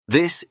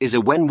This is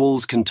a When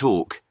Walls Can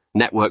Talk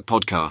network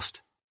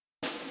podcast.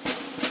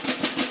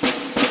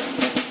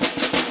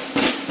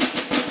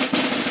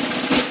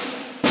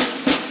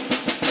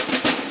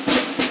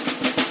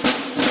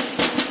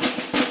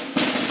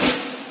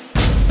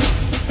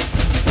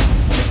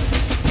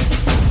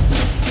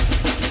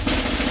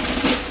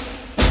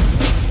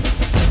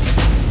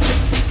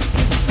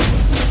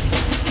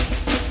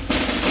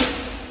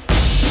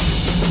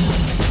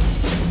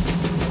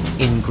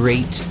 In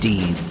great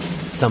deeds,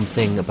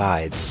 something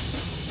abides.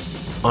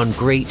 On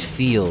great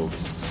fields,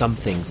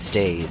 something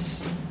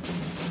stays.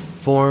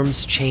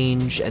 Forms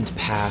change and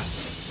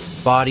pass,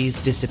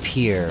 bodies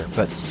disappear,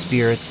 but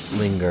spirits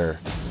linger,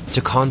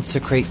 to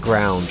consecrate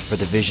ground for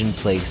the vision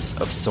place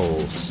of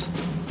souls.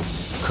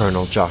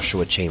 Colonel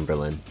Joshua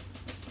Chamberlain.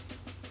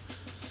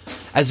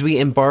 As we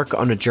embark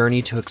on a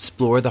journey to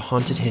explore the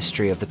haunted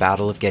history of the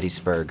Battle of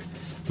Gettysburg,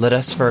 let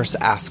us first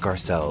ask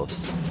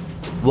ourselves,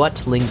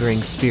 what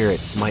lingering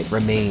spirits might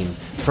remain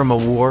from a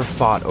war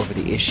fought over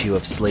the issue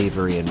of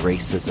slavery and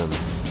racism,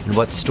 and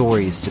what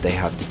stories do they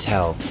have to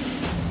tell?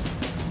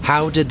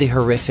 How did the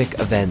horrific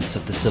events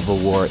of the Civil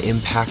War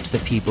impact the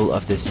people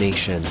of this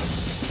nation,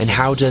 and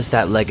how does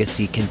that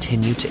legacy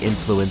continue to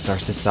influence our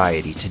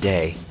society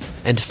today?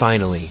 And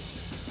finally,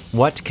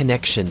 what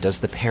connection does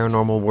the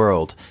paranormal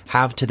world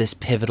have to this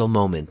pivotal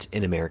moment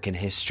in American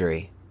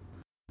history?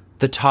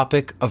 The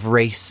topic of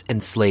race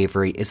and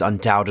slavery is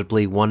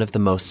undoubtedly one of the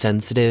most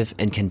sensitive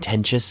and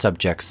contentious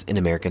subjects in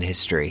American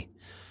history.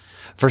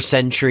 For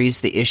centuries,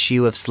 the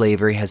issue of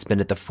slavery has been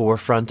at the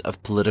forefront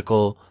of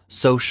political,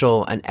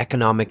 social, and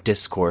economic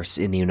discourse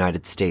in the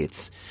United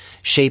States,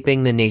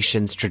 shaping the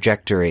nation's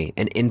trajectory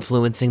and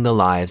influencing the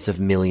lives of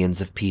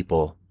millions of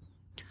people.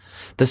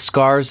 The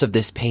scars of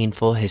this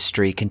painful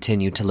history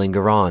continue to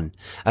linger on,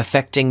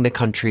 affecting the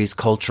country's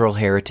cultural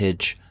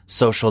heritage,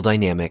 social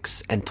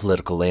dynamics, and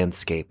political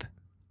landscape.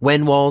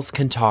 When Walls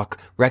Can Talk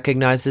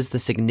recognizes the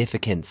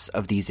significance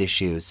of these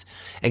issues,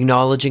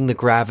 acknowledging the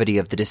gravity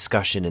of the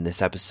discussion in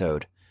this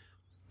episode.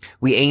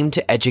 We aim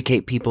to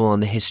educate people on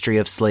the history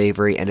of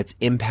slavery and its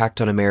impact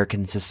on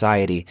American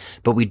society,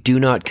 but we do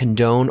not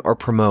condone or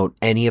promote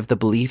any of the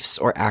beliefs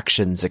or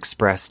actions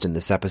expressed in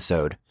this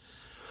episode.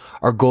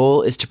 Our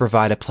goal is to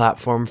provide a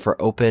platform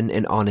for open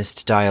and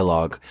honest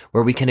dialogue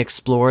where we can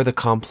explore the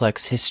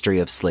complex history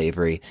of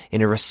slavery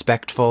in a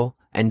respectful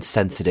and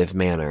sensitive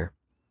manner.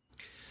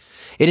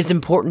 It is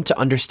important to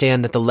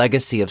understand that the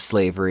legacy of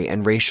slavery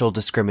and racial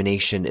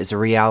discrimination is a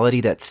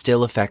reality that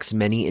still affects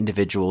many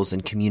individuals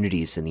and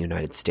communities in the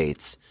United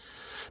States.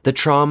 The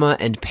trauma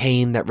and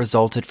pain that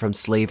resulted from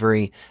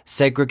slavery,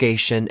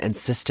 segregation, and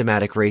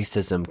systematic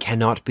racism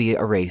cannot be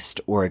erased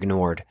or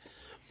ignored.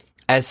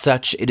 As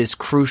such, it is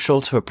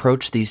crucial to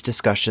approach these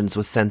discussions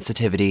with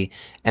sensitivity,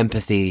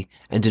 empathy,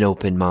 and an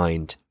open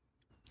mind.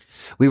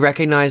 We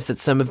recognize that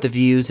some of the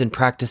views and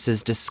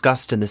practices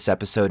discussed in this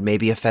episode may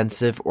be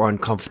offensive or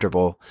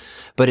uncomfortable,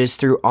 but it is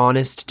through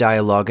honest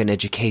dialogue and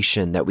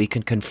education that we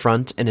can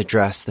confront and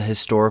address the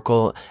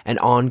historical and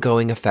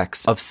ongoing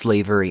effects of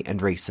slavery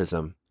and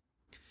racism.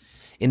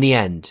 In the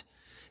end,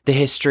 the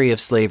history of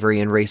slavery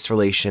and race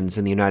relations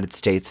in the United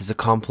States is a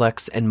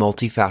complex and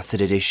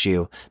multifaceted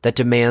issue that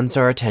demands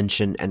our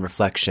attention and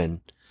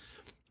reflection.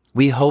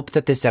 We hope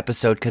that this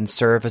episode can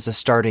serve as a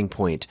starting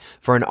point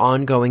for an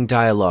ongoing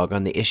dialogue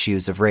on the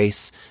issues of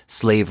race,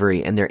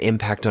 slavery, and their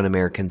impact on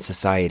American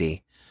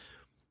society.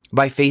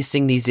 By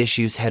facing these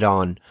issues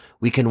head-on,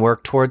 we can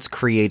work towards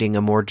creating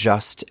a more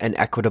just and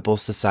equitable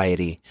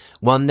society,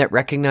 one that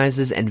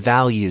recognizes and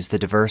values the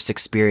diverse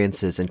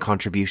experiences and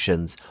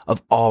contributions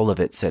of all of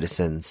its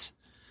citizens.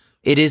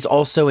 It is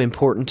also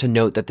important to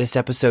note that this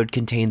episode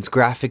contains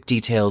graphic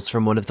details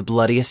from one of the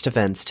bloodiest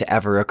events to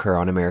ever occur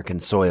on American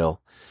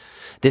soil.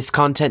 This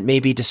content may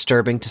be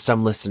disturbing to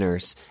some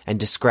listeners, and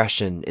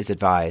discretion is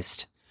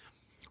advised.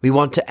 We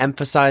want to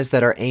emphasize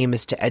that our aim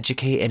is to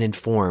educate and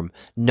inform,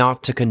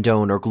 not to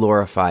condone or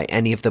glorify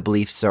any of the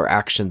beliefs or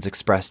actions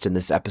expressed in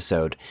this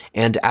episode,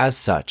 and as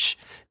such,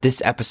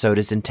 this episode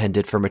is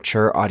intended for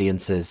mature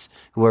audiences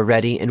who are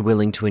ready and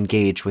willing to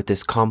engage with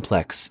this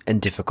complex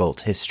and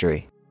difficult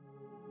history.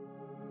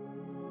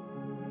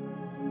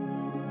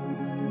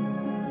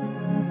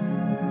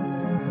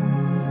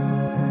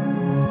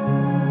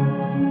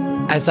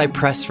 As I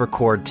press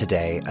record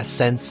today, a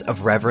sense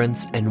of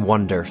reverence and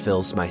wonder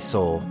fills my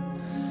soul.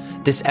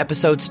 This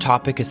episode's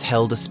topic has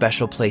held a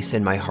special place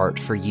in my heart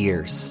for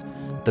years: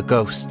 the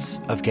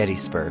ghosts of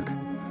Gettysburg,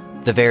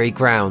 the very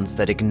grounds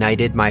that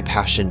ignited my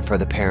passion for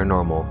the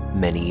paranormal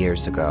many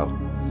years ago.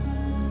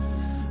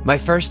 My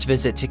first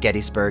visit to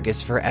Gettysburg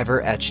is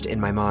forever etched in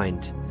my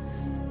mind.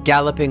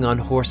 Galloping on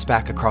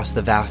horseback across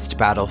the vast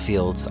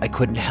battlefields, I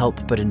couldn't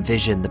help but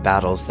envision the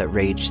battles that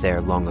raged there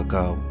long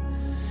ago.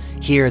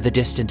 Hear the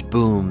distant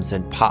booms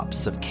and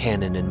pops of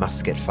cannon and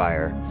musket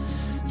fire.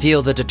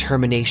 Feel the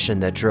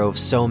determination that drove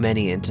so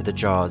many into the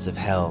jaws of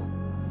hell.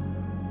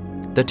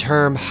 The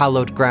term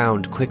hallowed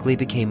ground quickly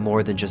became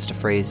more than just a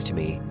phrase to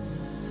me.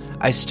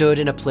 I stood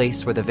in a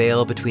place where the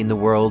veil between the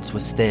worlds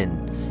was thin,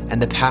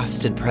 and the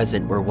past and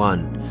present were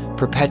one,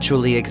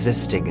 perpetually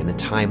existing in a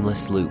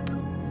timeless loop.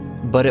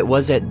 But it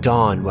was at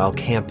dawn while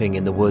camping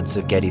in the woods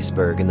of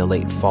Gettysburg in the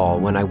late fall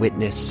when I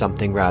witnessed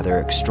something rather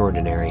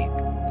extraordinary.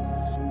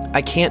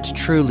 I can't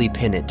truly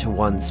pin it to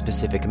one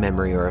specific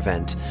memory or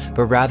event,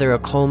 but rather a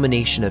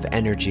culmination of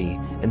energy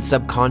and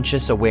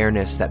subconscious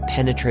awareness that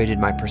penetrated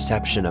my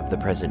perception of the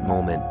present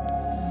moment.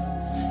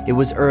 It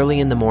was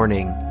early in the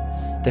morning,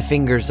 the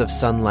fingers of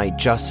sunlight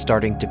just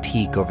starting to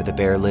peek over the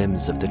bare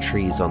limbs of the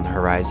trees on the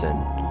horizon.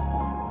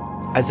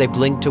 As I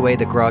blinked away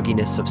the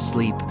grogginess of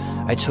sleep,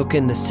 I took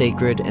in the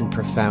sacred and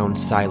profound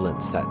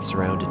silence that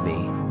surrounded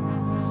me.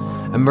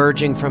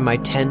 Emerging from my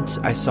tent,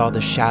 I saw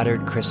the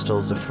shattered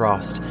crystals of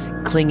frost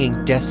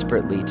clinging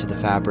desperately to the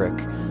fabric,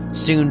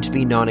 soon to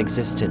be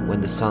non-existent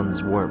when the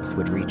sun's warmth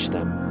would reach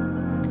them.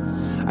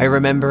 I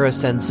remember a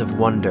sense of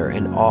wonder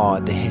and awe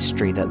at the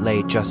history that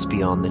lay just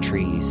beyond the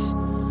trees.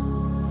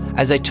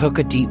 As I took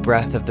a deep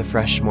breath of the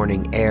fresh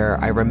morning air,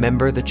 I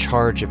remember the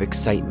charge of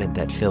excitement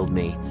that filled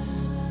me.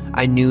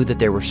 I knew that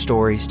there were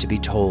stories to be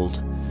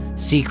told,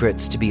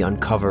 secrets to be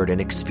uncovered, and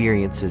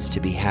experiences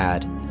to be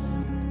had.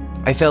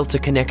 I felt a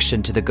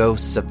connection to the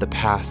ghosts of the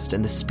past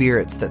and the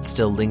spirits that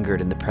still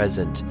lingered in the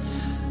present.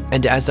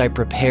 And as I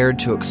prepared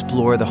to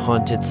explore the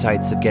haunted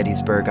sites of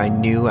Gettysburg, I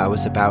knew I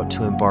was about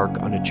to embark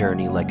on a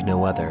journey like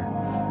no other.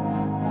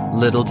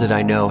 Little did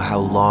I know how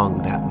long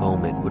that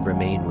moment would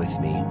remain with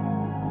me.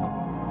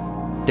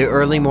 The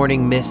early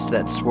morning mist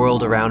that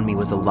swirled around me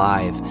was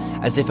alive,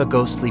 as if a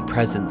ghostly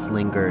presence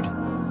lingered.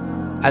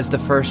 As the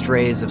first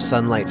rays of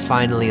sunlight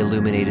finally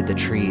illuminated the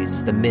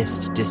trees, the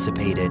mist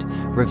dissipated,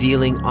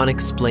 revealing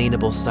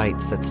unexplainable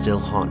sights that still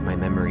haunt my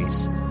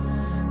memories.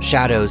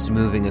 Shadows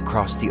moving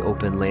across the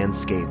open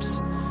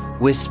landscapes,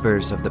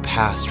 whispers of the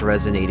past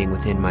resonating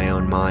within my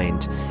own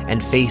mind,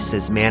 and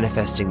faces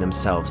manifesting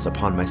themselves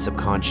upon my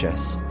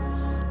subconscious.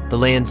 The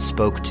land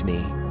spoke to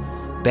me,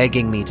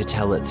 begging me to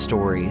tell its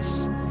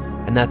stories,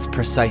 and that's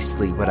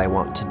precisely what I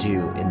want to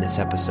do in this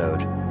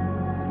episode.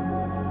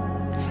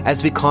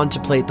 As we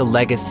contemplate the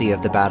legacy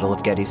of the Battle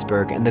of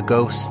Gettysburg and the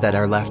ghosts that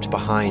are left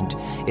behind,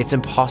 it's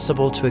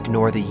impossible to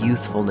ignore the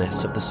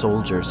youthfulness of the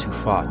soldiers who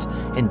fought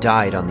and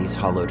died on these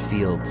hallowed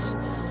fields.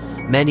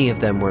 Many of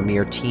them were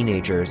mere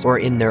teenagers or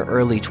in their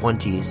early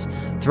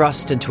 20s,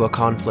 thrust into a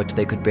conflict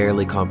they could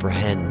barely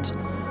comprehend.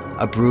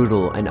 A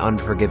brutal and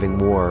unforgiving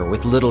war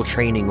with little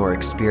training or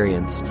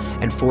experience,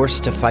 and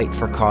forced to fight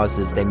for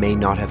causes they may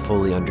not have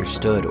fully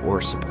understood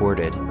or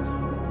supported.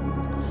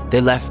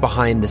 They left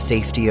behind the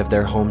safety of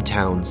their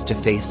hometowns to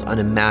face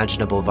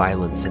unimaginable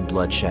violence and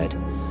bloodshed.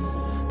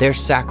 Their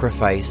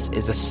sacrifice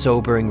is a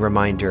sobering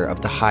reminder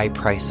of the high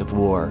price of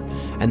war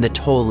and the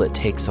toll it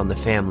takes on the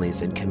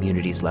families and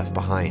communities left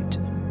behind.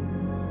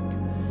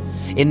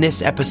 In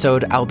this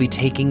episode, I'll be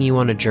taking you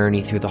on a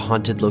journey through the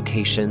haunted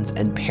locations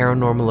and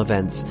paranormal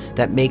events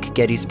that make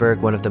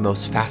Gettysburg one of the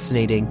most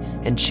fascinating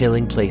and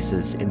chilling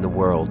places in the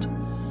world.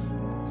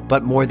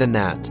 But more than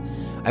that,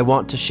 I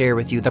want to share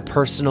with you the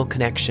personal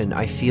connection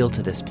I feel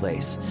to this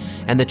place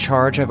and the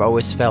charge I've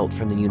always felt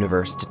from the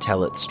universe to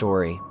tell its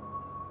story.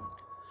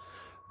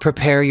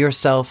 Prepare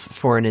yourself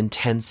for an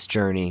intense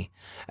journey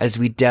as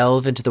we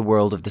delve into the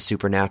world of the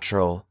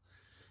supernatural.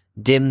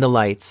 Dim the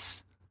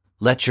lights,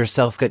 let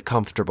yourself get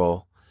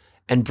comfortable,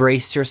 and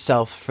brace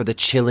yourself for the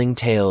chilling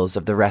tales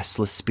of the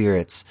restless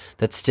spirits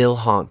that still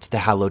haunt the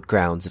hallowed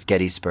grounds of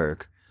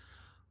Gettysburg.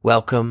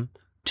 Welcome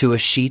to A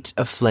Sheet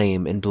of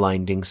Flame and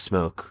Blinding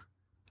Smoke.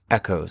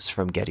 Echoes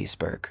from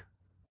Gettysburg.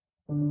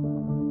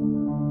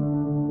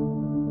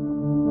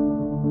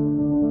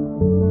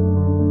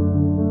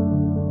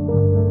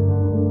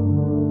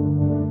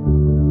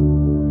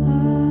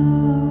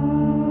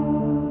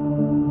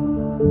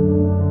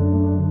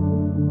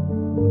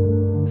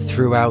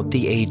 Throughout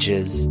the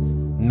ages,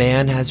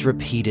 man has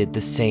repeated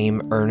the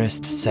same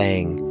earnest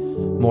saying,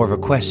 more of a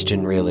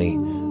question really,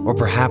 or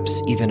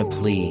perhaps even a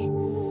plea.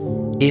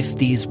 If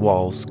these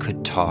walls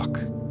could talk.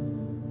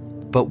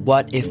 But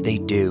what if they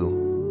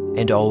do,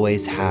 and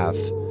always have?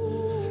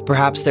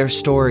 Perhaps their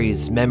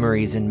stories,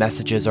 memories, and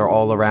messages are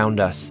all around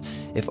us,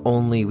 if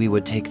only we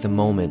would take the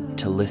moment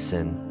to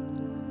listen.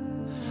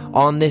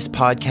 On this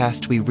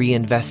podcast, we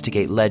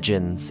reinvestigate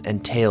legends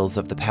and tales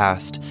of the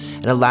past,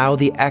 and allow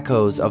the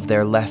echoes of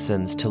their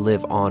lessons to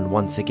live on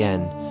once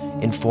again,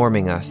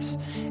 informing us,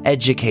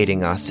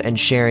 educating us, and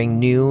sharing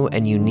new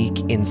and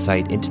unique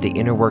insight into the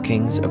inner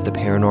workings of the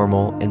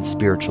paranormal and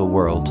spiritual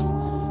world.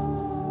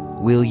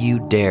 Will you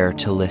dare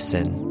to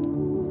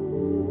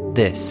listen?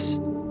 This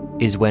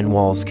is When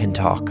Walls Can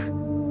Talk,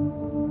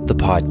 the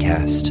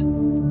podcast.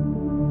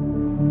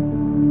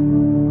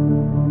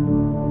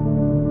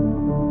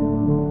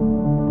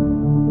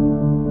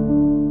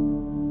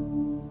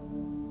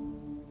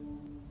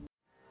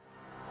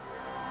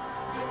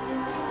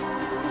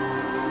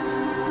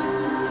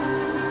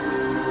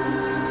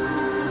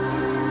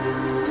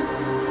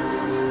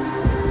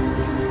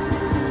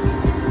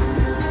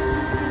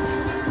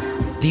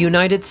 The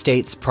United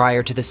States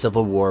prior to the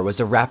Civil War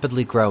was a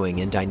rapidly growing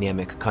and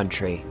dynamic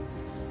country.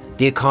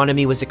 The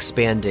economy was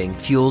expanding,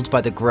 fueled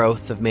by the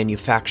growth of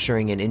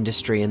manufacturing and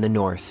industry in the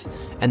North,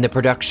 and the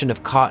production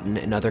of cotton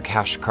and other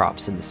cash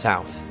crops in the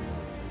South.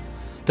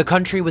 The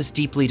country was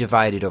deeply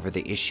divided over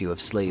the issue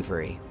of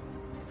slavery.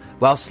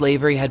 While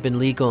slavery had been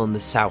legal in the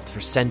South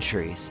for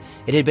centuries,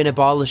 it had been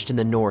abolished in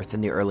the North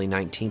in the early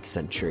 19th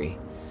century.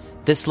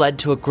 This led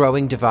to a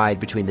growing divide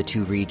between the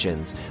two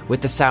regions, with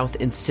the South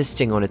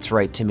insisting on its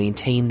right to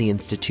maintain the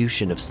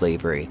institution of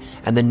slavery,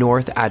 and the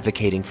North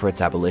advocating for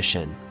its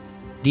abolition.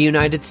 The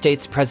United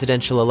States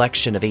presidential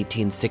election of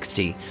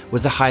 1860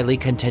 was a highly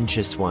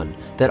contentious one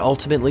that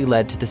ultimately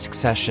led to the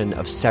succession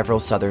of several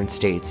Southern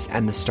states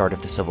and the start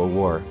of the Civil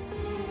War.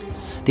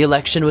 The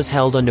election was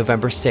held on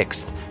November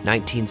 6,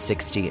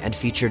 1960, and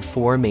featured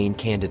four main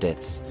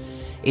candidates: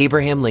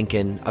 Abraham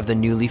Lincoln of the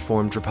newly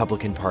formed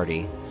Republican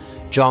Party,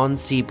 John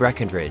C.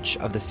 Breckinridge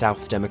of the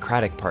South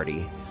Democratic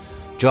Party,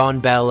 John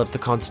Bell of the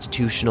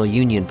Constitutional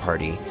Union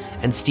Party,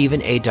 and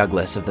Stephen A.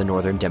 Douglas of the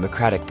Northern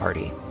Democratic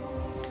Party.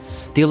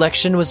 The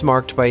election was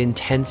marked by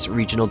intense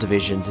regional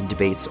divisions and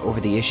debates over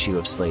the issue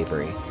of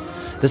slavery.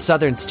 The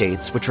Southern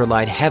states, which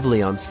relied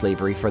heavily on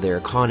slavery for their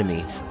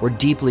economy, were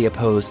deeply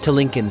opposed to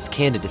Lincoln's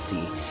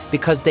candidacy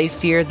because they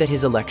feared that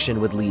his election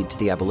would lead to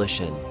the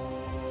abolition.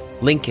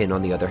 Lincoln,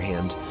 on the other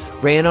hand,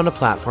 ran on a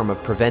platform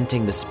of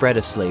preventing the spread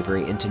of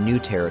slavery into new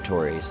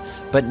territories,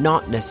 but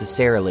not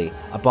necessarily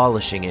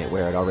abolishing it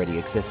where it already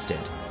existed.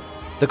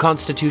 The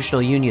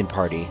Constitutional Union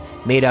Party,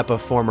 made up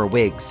of former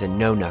Whigs and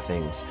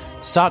Know-Nothings,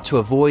 sought to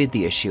avoid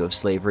the issue of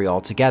slavery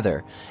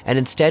altogether and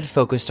instead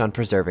focused on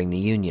preserving the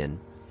Union.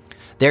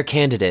 Their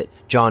candidate,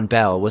 John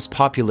Bell, was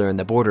popular in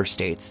the border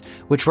states,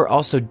 which were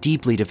also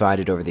deeply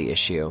divided over the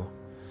issue.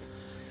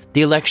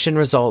 The election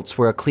results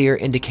were a clear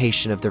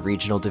indication of the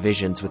regional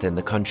divisions within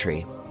the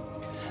country.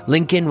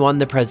 Lincoln won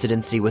the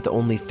presidency with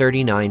only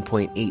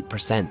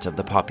 39.8% of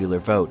the popular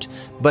vote,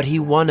 but he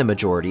won a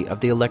majority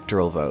of the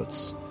electoral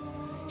votes.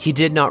 He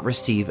did not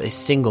receive a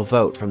single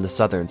vote from the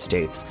Southern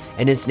states,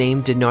 and his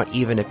name did not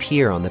even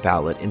appear on the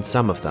ballot in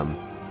some of them.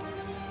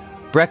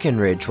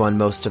 Breckinridge won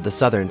most of the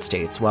Southern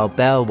states, while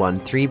Bell won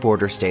 3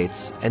 border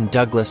states, and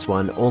Douglas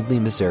won only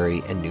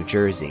Missouri and New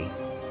Jersey.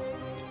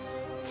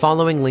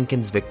 Following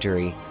Lincoln's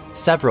victory,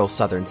 several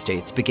Southern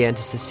states began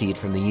to secede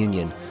from the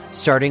Union,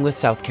 starting with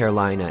South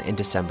Carolina in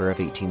December of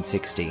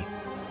 1860.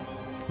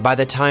 By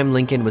the time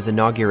Lincoln was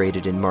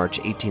inaugurated in March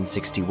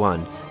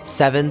 1861,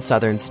 7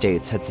 Southern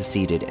states had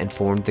seceded and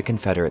formed the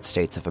Confederate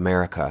States of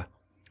America.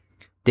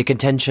 The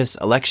contentious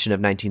election of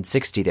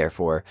 1960,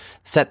 therefore,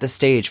 set the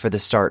stage for the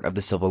start of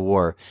the Civil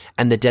War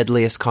and the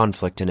deadliest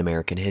conflict in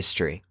American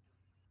history.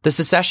 The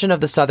secession of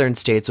the Southern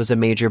states was a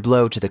major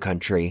blow to the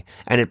country,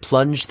 and it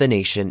plunged the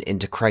nation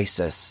into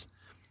crisis.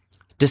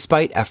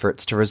 Despite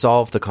efforts to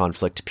resolve the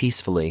conflict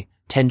peacefully,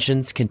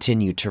 tensions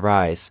continued to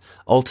rise,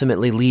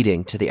 ultimately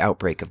leading to the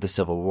outbreak of the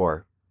Civil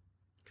War.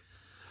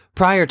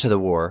 Prior to the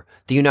war,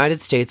 the United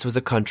States was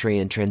a country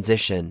in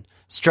transition,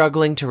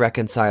 struggling to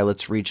reconcile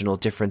its regional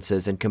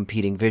differences and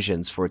competing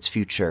visions for its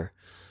future.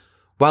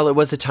 While it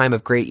was a time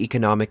of great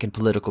economic and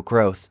political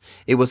growth,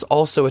 it was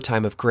also a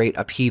time of great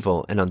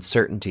upheaval and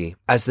uncertainty,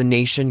 as the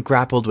nation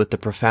grappled with the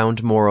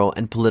profound moral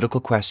and political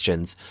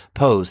questions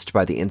posed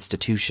by the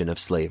institution of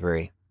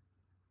slavery.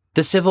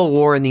 The Civil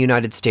War in the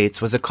United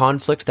States was a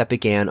conflict that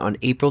began on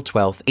April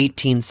 12,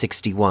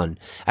 1861,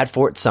 at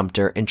Fort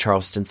Sumter in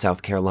Charleston,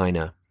 South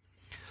Carolina.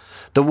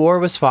 The war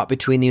was fought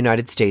between the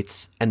United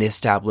States and the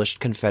established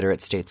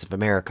Confederate States of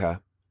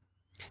America.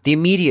 The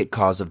immediate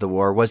cause of the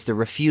war was the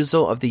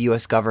refusal of the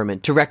U.S.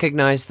 government to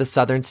recognize the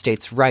Southern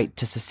states' right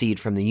to secede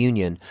from the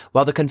Union,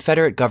 while the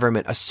Confederate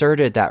government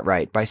asserted that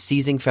right by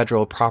seizing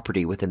federal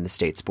property within the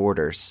state's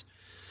borders.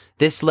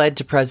 This led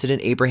to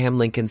President Abraham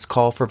Lincoln's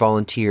call for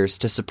volunteers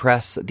to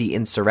suppress the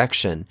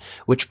insurrection,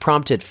 which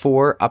prompted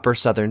 4 upper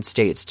Southern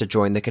states to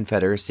join the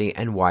Confederacy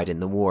and widen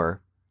the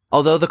war.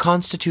 Although the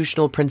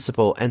constitutional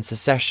principle and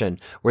secession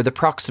were the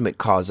proximate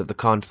cause of the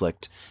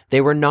conflict,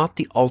 they were not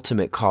the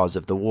ultimate cause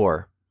of the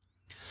war.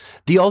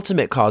 The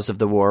ultimate cause of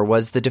the war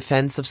was the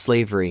defense of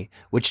slavery,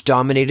 which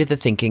dominated the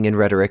thinking and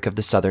rhetoric of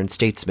the Southern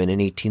statesmen in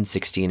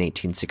 1860 and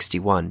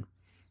 1861.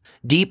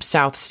 Deep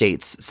South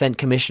states sent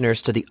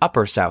commissioners to the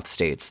Upper South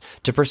states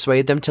to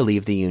persuade them to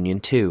leave the Union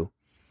too.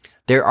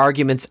 Their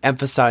arguments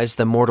emphasized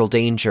the mortal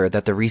danger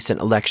that the recent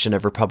election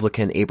of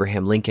Republican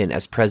Abraham Lincoln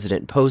as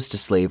president posed to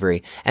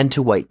slavery and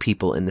to white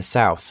people in the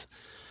South.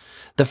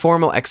 The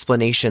formal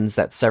explanations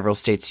that several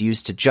states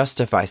used to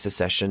justify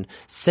secession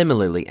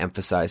similarly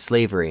emphasized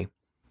slavery.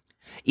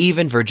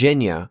 Even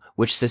Virginia,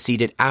 which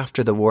seceded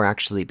after the war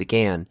actually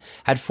began,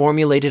 had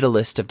formulated a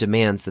list of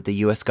demands that the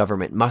U.S.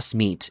 government must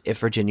meet if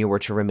Virginia were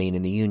to remain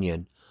in the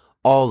Union,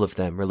 all of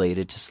them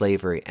related to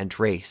slavery and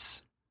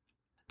race.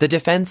 The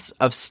defense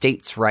of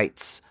states'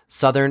 rights,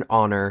 Southern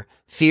honor,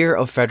 fear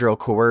of federal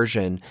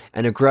coercion,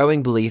 and a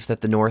growing belief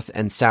that the North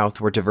and South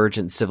were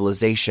divergent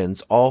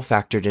civilizations all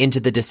factored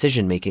into the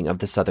decision-making of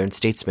the Southern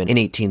statesmen in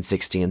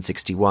 1860 and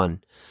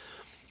 61.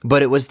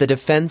 But it was the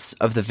defense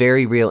of the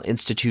very real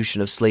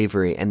institution of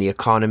slavery and the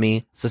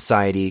economy,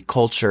 society,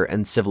 culture,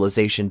 and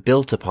civilization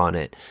built upon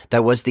it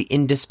that was the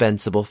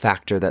indispensable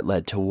factor that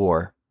led to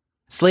war.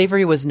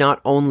 Slavery was not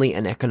only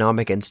an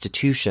economic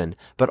institution,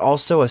 but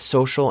also a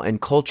social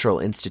and cultural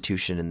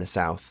institution in the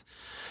South.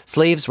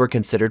 Slaves were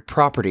considered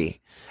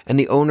property, and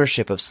the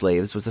ownership of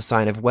slaves was a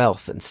sign of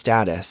wealth and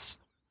status.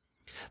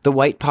 The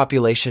white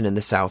population in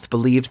the South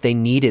believed they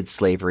needed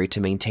slavery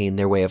to maintain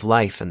their way of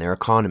life and their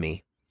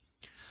economy.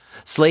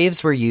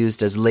 Slaves were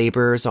used as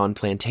laborers on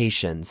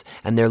plantations,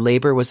 and their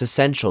labor was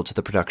essential to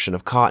the production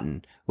of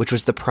cotton, which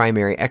was the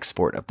primary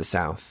export of the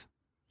South.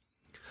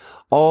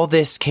 All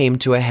this came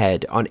to a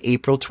head on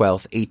April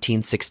 12,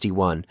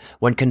 1861,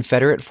 when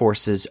Confederate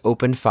forces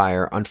opened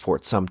fire on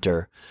Fort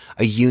Sumter,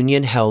 a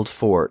Union-held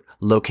fort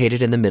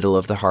located in the middle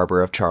of the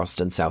harbor of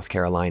Charleston, South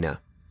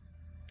Carolina.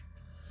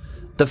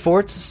 The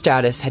fort's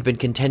status had been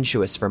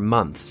contentious for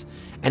months,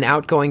 and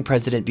outgoing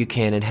President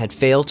Buchanan had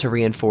failed to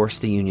reinforce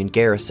the Union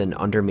garrison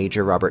under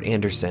Major Robert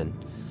Anderson.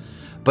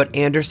 But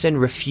Anderson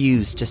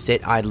refused to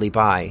sit idly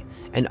by,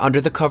 and under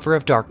the cover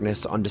of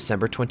darkness on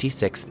December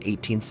 26,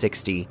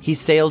 1860, he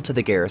sailed to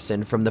the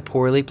garrison from the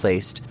poorly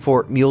placed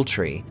Fort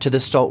Moultrie to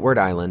the stalwart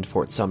island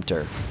Fort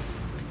Sumter.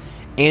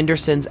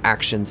 Anderson's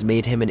actions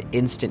made him an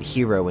instant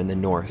hero in the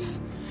North.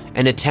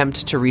 An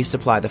attempt to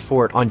resupply the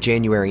fort on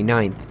January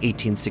 9,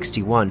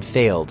 1861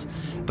 failed,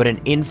 but an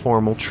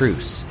informal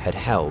truce had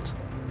held.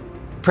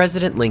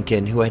 President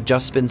Lincoln, who had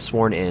just been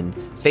sworn in,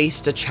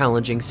 faced a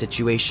challenging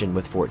situation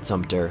with Fort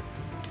Sumter.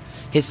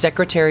 His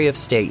Secretary of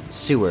State,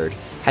 Seward,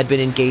 had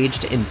been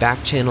engaged in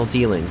back-channel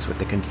dealings with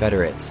the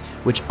Confederates,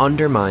 which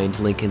undermined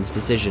Lincoln's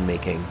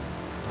decision-making.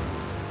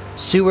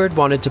 Seward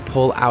wanted to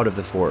pull out of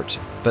the fort,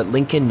 but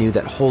Lincoln knew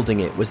that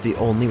holding it was the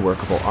only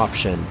workable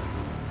option.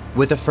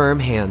 With a firm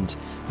hand,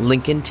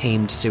 Lincoln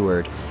tamed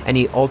Seward, and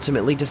he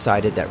ultimately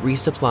decided that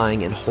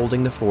resupplying and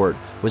holding the fort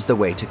was the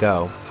way to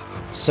go.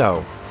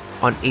 So,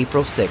 on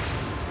April 6th,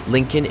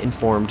 Lincoln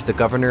informed the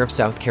governor of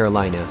South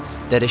Carolina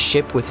that a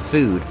ship with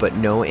food but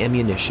no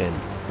ammunition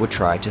would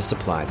try to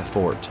supply the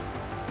fort.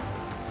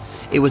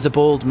 It was a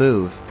bold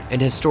move, and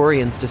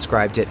historians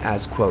described it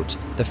as, quote,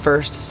 the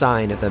first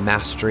sign of the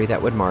mastery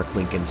that would mark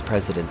Lincoln's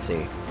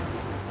presidency.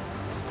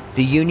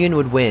 The Union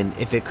would win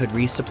if it could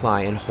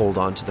resupply and hold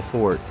on to the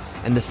fort,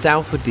 and the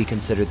South would be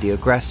considered the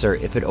aggressor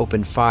if it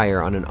opened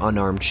fire on an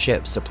unarmed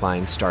ship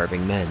supplying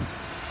starving men.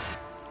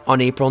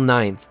 On April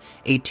 9th,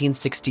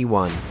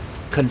 1861,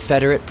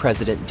 Confederate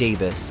President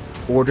Davis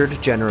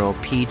ordered General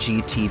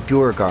P.G.T.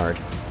 Beauregard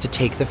to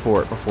take the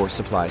fort before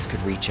supplies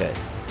could reach it.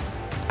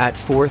 At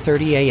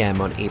 4:30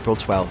 a.m. on April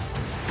 12th,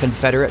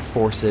 Confederate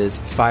forces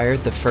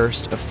fired the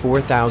first of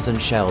 4,000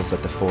 shells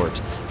at the fort,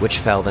 which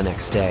fell the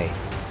next day.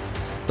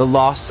 The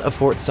loss of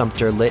Fort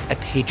Sumter lit a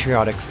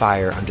patriotic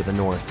fire under the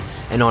North,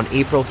 and on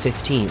April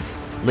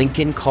 15th,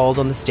 Lincoln called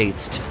on the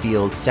states to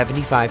field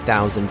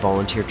 75,000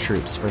 volunteer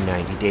troops for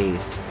 90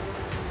 days.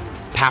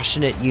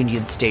 Passionate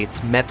Union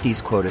states met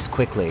these quotas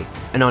quickly,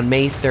 and on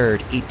May 3,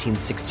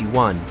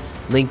 1861,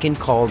 Lincoln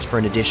called for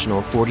an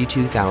additional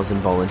 42,000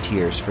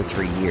 volunteers for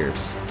 3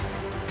 years.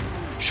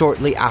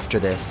 Shortly after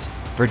this,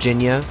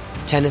 Virginia,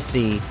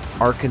 Tennessee,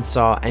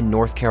 Arkansas, and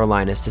North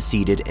Carolina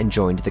seceded and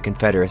joined the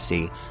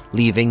Confederacy,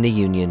 leaving the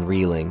Union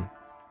reeling.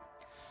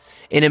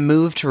 In a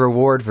move to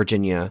reward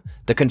Virginia,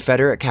 the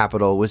Confederate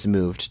capital was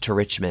moved to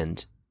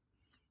Richmond.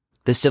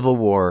 The Civil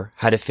War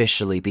had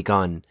officially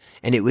begun,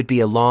 and it would be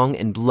a long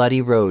and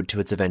bloody road to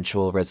its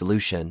eventual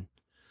resolution.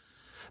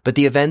 But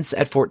the events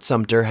at Fort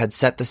Sumter had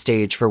set the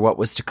stage for what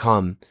was to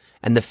come,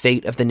 and the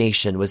fate of the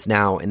nation was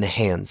now in the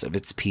hands of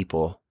its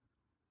people.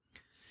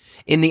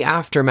 In the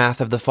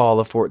aftermath of the fall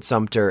of Fort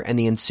Sumter and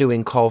the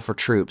ensuing call for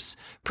troops,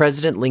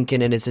 President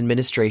Lincoln and his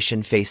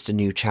administration faced a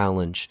new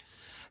challenge: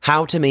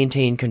 how to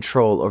maintain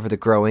control over the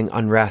growing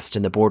unrest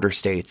in the border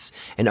states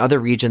and other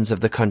regions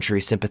of the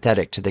country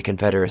sympathetic to the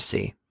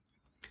Confederacy.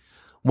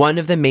 One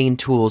of the main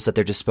tools at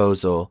their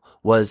disposal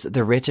was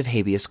the writ of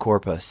habeas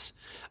corpus,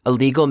 a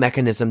legal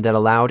mechanism that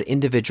allowed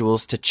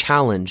individuals to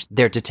challenge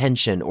their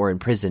detention or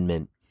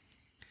imprisonment.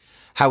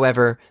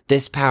 However,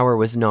 this power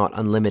was not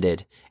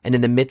unlimited, and in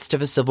the midst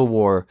of a civil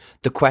war,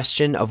 the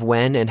question of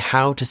when and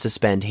how to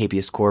suspend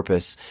habeas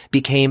corpus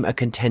became a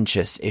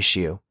contentious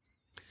issue.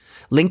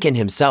 Lincoln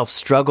himself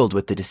struggled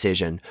with the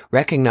decision,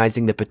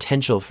 recognizing the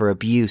potential for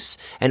abuse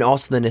and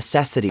also the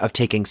necessity of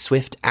taking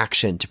swift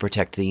action to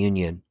protect the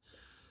Union.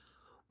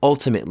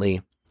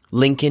 Ultimately,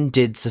 Lincoln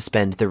did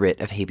suspend the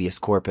writ of habeas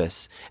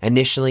corpus,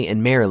 initially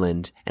in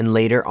Maryland and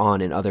later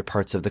on in other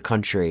parts of the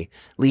country,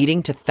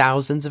 leading to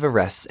thousands of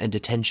arrests and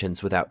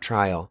detentions without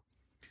trial.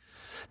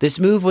 This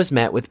move was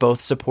met with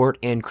both support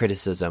and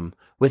criticism,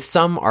 with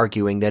some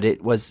arguing that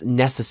it was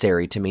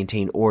necessary to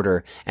maintain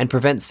order and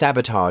prevent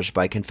sabotage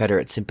by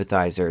Confederate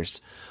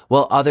sympathizers,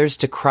 while others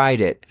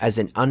decried it as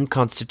an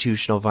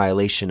unconstitutional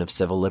violation of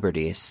civil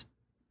liberties.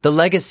 The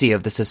legacy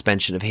of the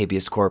suspension of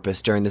habeas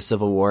corpus during the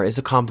Civil War is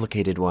a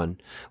complicated one,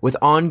 with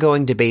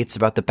ongoing debates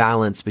about the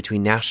balance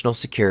between national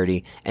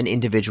security and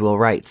individual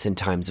rights in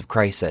times of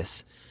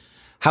crisis.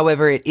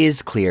 However, it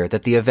is clear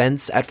that the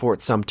events at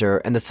Fort Sumter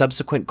and the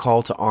subsequent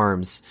call to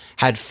arms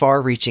had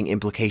far-reaching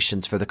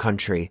implications for the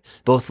country,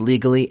 both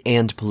legally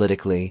and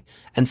politically,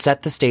 and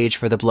set the stage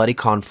for the bloody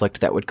conflict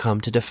that would come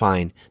to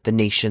define the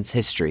nation's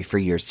history for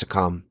years to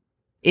come.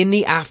 In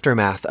the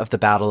aftermath of the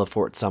Battle of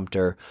Fort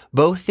Sumter,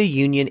 both the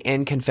Union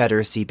and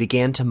Confederacy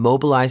began to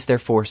mobilize their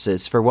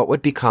forces for what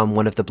would become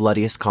one of the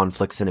bloodiest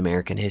conflicts in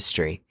American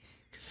history.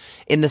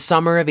 In the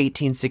summer of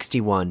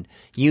 1861,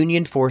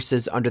 Union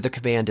forces under the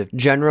command of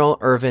General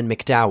Irvin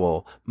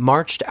McDowell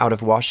marched out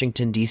of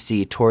Washington,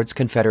 D.C. towards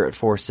Confederate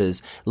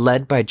forces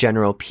led by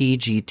General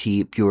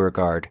P.G.T.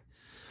 Beauregard.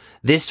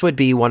 This would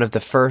be one of the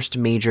first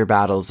major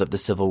battles of the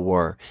Civil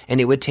War,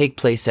 and it would take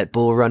place at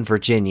Bull Run,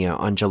 Virginia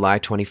on July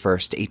 21,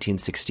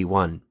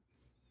 1861.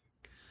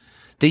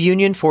 The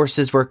Union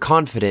forces were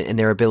confident in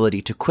their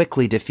ability to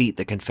quickly defeat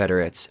the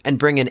Confederates and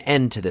bring an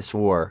end to this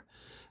war.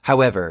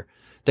 However,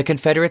 the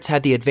Confederates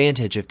had the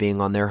advantage of being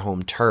on their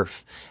home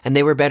turf, and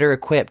they were better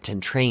equipped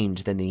and trained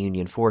than the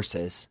Union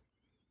forces.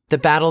 The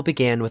battle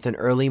began with an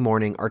early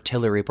morning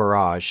artillery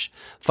barrage,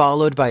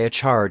 followed by a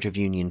charge of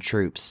Union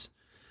troops.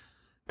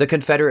 The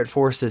Confederate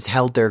forces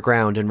held their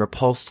ground and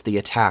repulsed the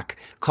attack,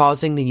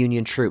 causing the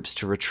Union troops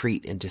to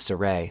retreat in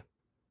disarray.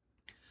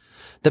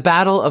 The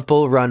Battle of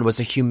Bull Run was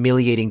a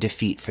humiliating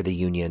defeat for the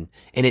Union,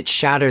 and it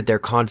shattered their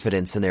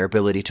confidence in their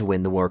ability to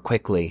win the war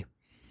quickly.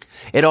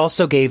 It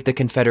also gave the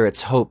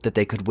Confederates hope that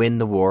they could win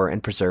the war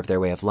and preserve their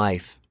way of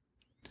life.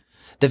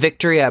 The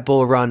victory at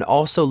Bull Run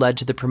also led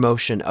to the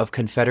promotion of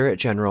Confederate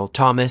General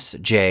Thomas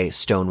J.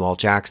 Stonewall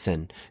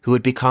Jackson, who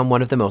would become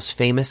one of the most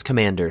famous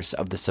commanders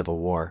of the Civil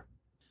War.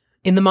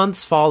 In the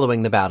months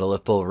following the Battle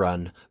of Bull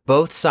Run,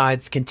 both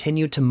sides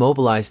continued to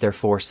mobilize their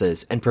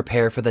forces and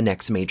prepare for the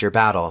next major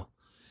battle.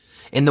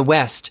 In the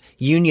West,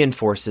 Union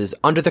forces,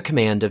 under the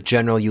command of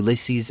General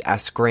Ulysses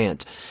S.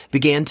 Grant,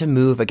 began to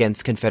move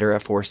against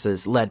Confederate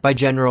forces led by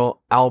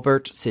General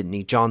Albert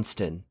Sidney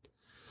Johnston.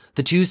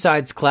 The two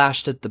sides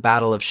clashed at the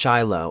Battle of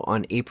Shiloh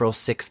on April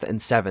 6th and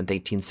 7th,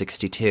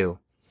 1862.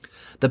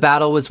 The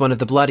battle was one of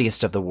the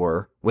bloodiest of the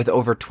war, with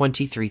over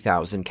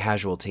 23,000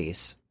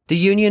 casualties. The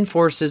Union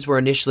forces were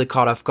initially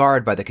caught off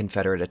guard by the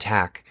Confederate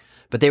attack,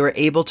 but they were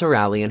able to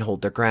rally and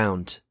hold their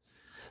ground.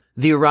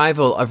 The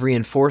arrival of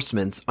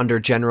reinforcements under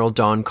General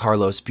Don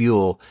Carlos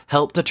Buell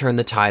helped to turn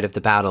the tide of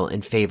the battle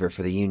in favor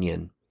for the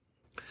Union.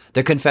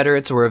 The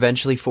Confederates were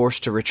eventually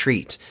forced to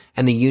retreat,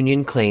 and the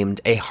Union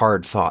claimed a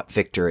hard-fought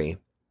victory.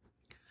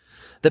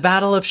 The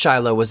Battle of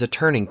Shiloh was a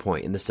turning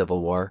point in the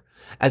Civil War,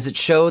 as it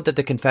showed that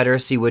the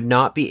Confederacy would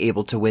not be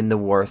able to win the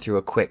war through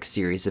a quick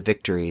series of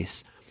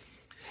victories.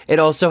 It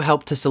also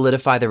helped to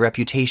solidify the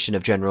reputation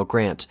of General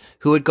Grant,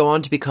 who would go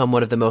on to become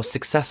one of the most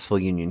successful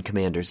Union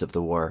commanders of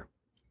the war.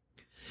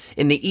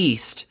 In the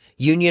East,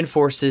 Union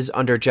forces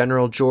under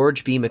General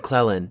George B.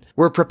 McClellan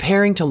were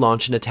preparing to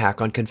launch an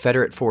attack on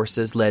Confederate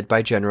forces led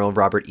by General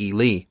Robert E.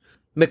 Lee.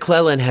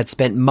 McClellan had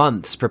spent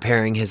months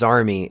preparing his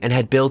army and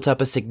had built up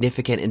a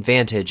significant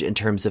advantage in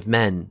terms of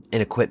men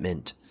and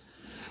equipment.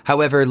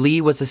 However,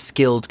 Lee was a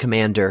skilled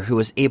commander who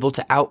was able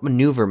to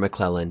outmaneuver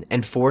McClellan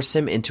and force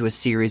him into a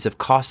series of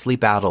costly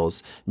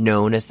battles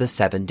known as the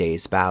 7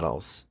 Days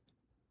Battles.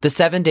 The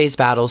 7 Days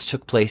Battles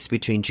took place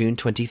between June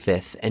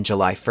 25th and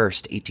July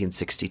 1st,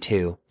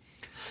 1862.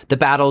 The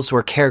battles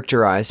were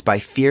characterized by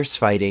fierce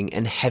fighting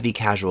and heavy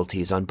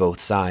casualties on both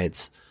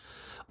sides.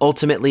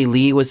 Ultimately,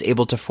 Lee was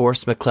able to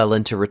force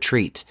McClellan to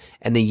retreat,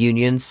 and the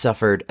Union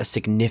suffered a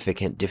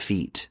significant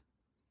defeat.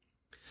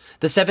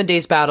 The 7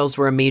 Days Battles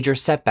were a major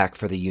setback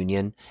for the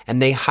Union,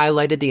 and they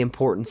highlighted the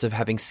importance of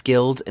having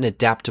skilled and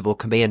adaptable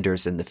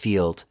commanders in the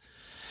field.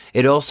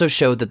 It also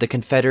showed that the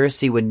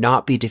Confederacy would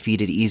not be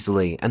defeated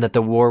easily and that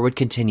the war would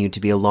continue to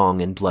be a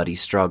long and bloody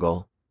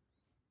struggle.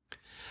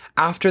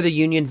 After the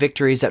Union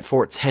victories at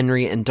Forts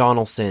Henry and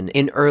Donelson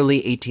in early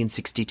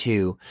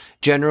 1862,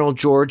 General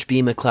George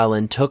B.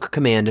 McClellan took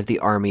command of the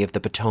Army of the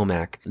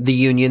Potomac, the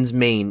Union's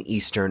main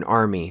Eastern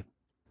Army.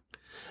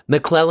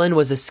 McClellan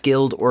was a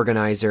skilled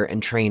organizer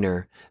and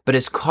trainer, but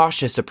his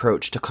cautious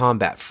approach to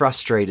combat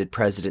frustrated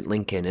President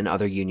Lincoln and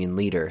other Union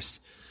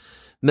leaders.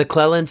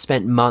 McClellan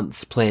spent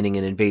months planning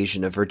an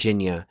invasion of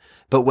Virginia,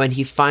 but when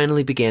he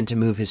finally began to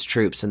move his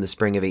troops in the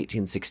spring of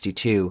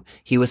 1862,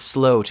 he was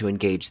slow to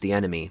engage the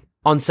enemy.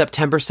 On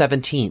September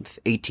 17,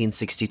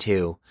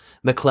 1862,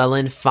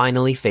 McClellan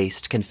finally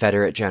faced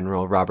Confederate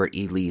General Robert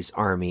E. Lee's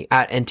army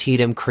at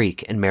Antietam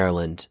Creek in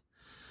Maryland.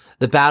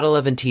 The Battle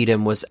of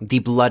Antietam was the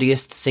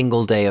bloodiest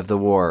single day of the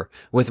war,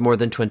 with more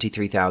than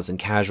 23,000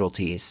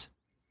 casualties.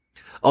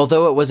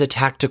 Although it was a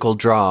tactical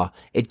draw,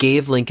 it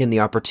gave Lincoln the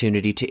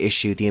opportunity to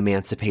issue the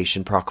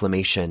Emancipation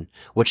Proclamation,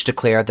 which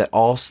declared that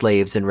all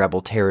slaves in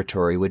rebel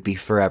territory would be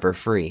forever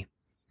free.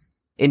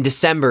 In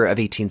December of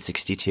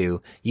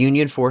 1862,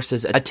 Union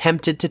forces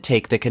attempted to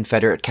take the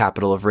Confederate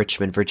capital of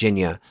Richmond,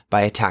 Virginia,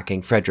 by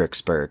attacking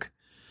Fredericksburg.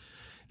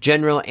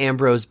 General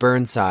Ambrose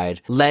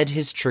Burnside led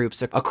his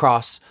troops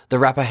across the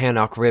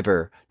Rappahannock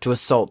River to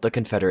assault the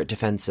Confederate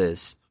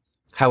defenses.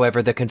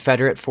 However, the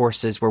Confederate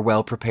forces were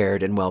well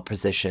prepared and well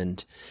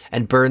positioned,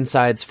 and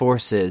Burnside's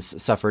forces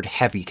suffered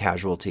heavy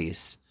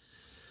casualties.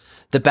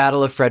 The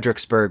Battle of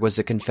Fredericksburg was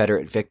a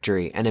Confederate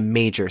victory and a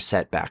major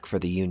setback for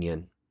the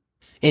Union.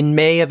 In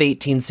May of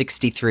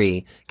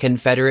 1863,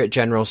 Confederate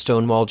General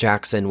Stonewall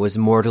Jackson was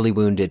mortally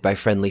wounded by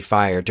friendly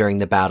fire during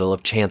the Battle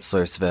of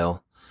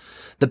Chancellorsville.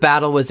 The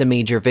battle was a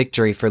major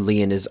victory for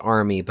Lee and his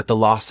army, but the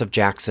loss of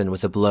Jackson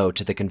was a blow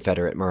to the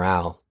Confederate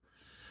morale.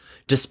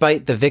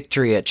 Despite the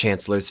victory at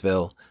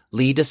Chancellorsville,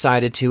 Lee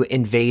decided to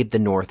invade the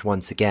North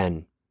once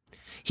again.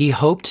 He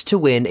hoped to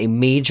win a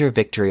major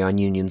victory on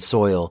Union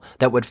soil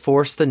that would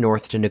force the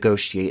North to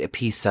negotiate a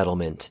peace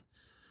settlement.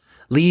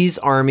 Lee's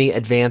army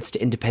advanced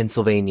into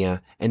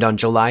Pennsylvania, and on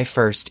July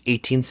 1st,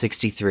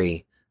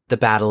 1863, the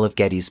Battle of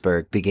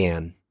Gettysburg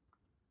began.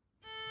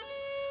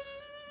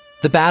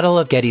 The Battle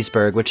of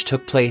Gettysburg, which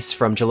took place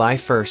from July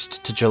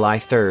 1st to July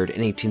 3rd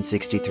in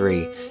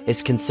 1863,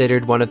 is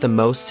considered one of the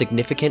most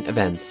significant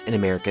events in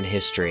American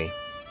history.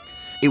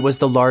 It was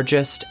the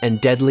largest and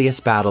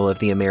deadliest battle of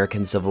the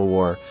American Civil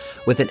War,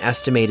 with an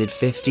estimated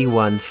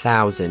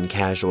 51,000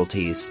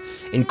 casualties,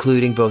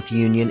 including both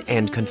Union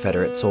and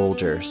Confederate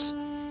soldiers.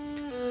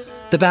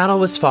 The battle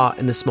was fought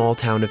in the small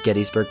town of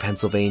Gettysburg,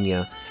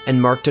 Pennsylvania,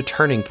 and marked a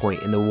turning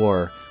point in the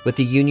war, with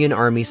the Union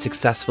Army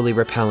successfully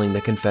repelling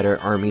the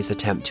Confederate Army's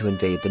attempt to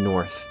invade the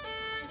North.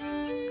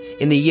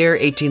 In the year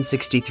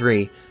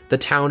 1863, the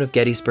town of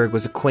Gettysburg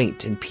was a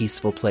quaint and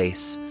peaceful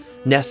place,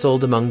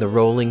 nestled among the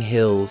rolling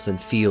hills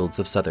and fields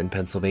of southern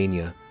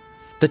Pennsylvania.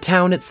 The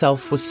town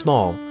itself was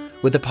small,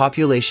 with a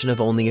population of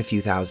only a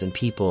few thousand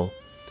people.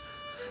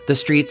 The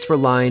streets were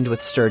lined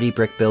with sturdy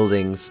brick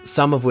buildings,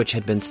 some of which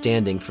had been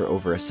standing for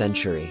over a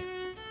century.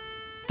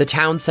 The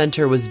town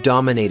center was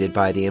dominated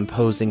by the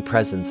imposing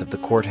presence of the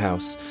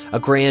courthouse, a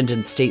grand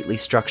and stately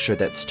structure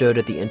that stood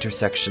at the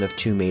intersection of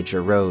two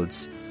major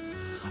roads.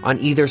 On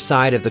either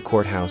side of the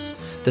courthouse,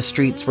 the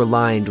streets were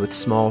lined with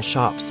small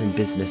shops and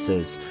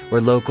businesses,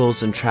 where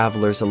locals and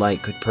travelers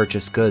alike could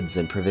purchase goods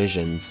and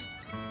provisions.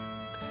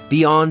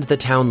 Beyond the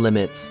town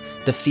limits,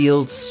 the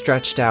fields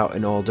stretched out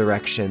in all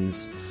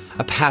directions,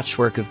 a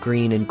patchwork of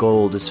green and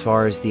gold as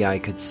far as the eye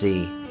could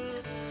see.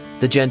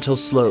 The gentle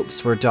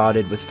slopes were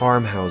dotted with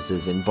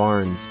farmhouses and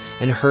barns,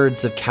 and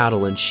herds of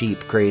cattle and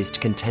sheep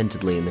grazed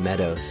contentedly in the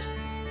meadows.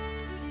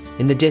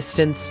 In the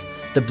distance,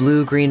 the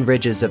blue-green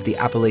ridges of the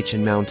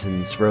Appalachian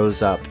Mountains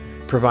rose up,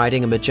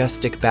 providing a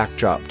majestic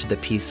backdrop to the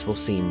peaceful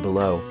scene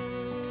below.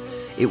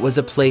 It was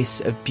a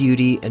place of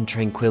beauty and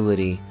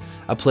tranquility,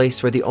 a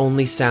place where the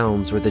only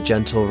sounds were the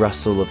gentle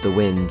rustle of the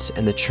wind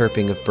and the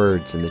chirping of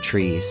birds in the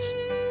trees.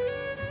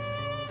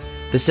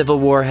 The Civil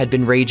War had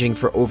been raging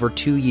for over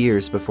 2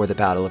 years before the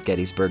Battle of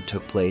Gettysburg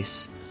took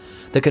place.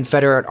 The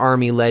Confederate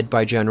Army, led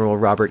by General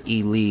Robert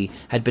E. Lee,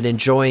 had been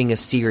enjoying a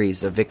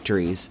series of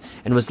victories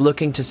and was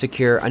looking to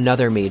secure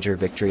another major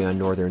victory on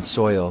Northern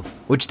soil,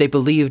 which they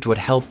believed would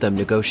help them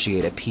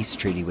negotiate a peace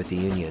treaty with the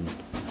Union.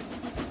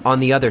 On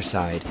the other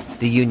side,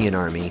 the Union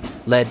Army,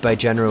 led by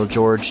General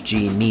George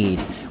G.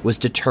 Meade, was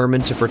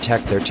determined to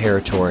protect their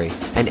territory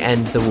and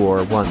end the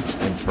war once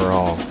and for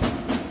all.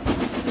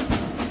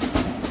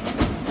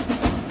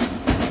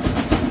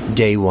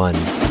 Day 1.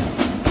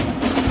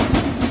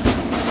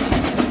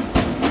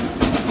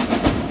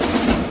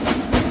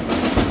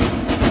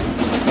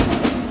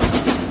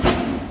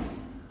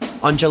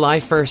 On July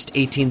 1st,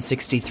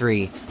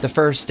 1863, the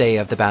first day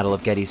of the Battle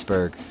of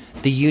Gettysburg,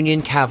 the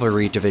Union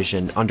Cavalry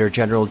Division under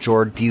General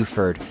George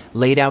Buford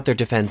laid out their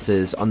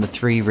defenses on the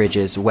 3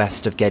 ridges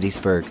west of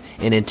Gettysburg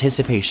in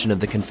anticipation of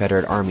the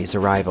Confederate Army's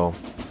arrival.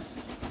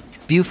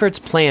 Buford's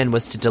plan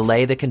was to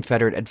delay the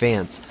Confederate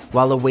advance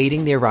while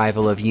awaiting the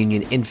arrival of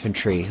Union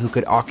infantry who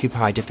could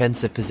occupy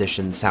defensive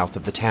positions south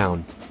of the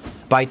town.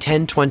 By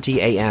 10:20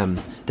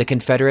 a.m., the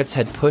Confederates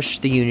had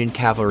pushed the Union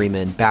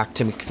cavalrymen back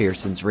to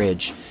McPherson's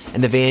Ridge,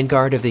 and the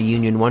vanguard of the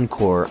Union I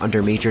Corps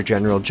under Major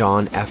General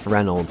John F.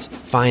 Reynolds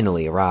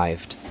finally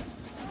arrived.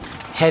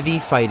 Heavy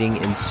fighting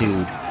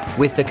ensued,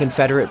 with the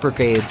Confederate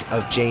brigades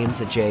of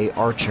James J.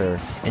 Archer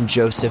and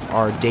Joseph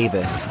R.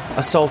 Davis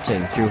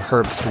assaulting through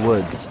Herbst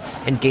Woods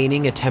and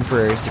gaining a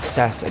temporary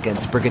success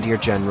against Brigadier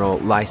General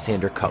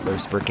Lysander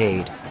Cutler's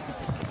brigade.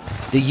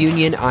 The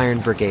Union Iron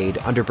Brigade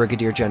under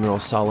Brigadier General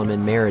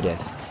Solomon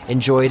Meredith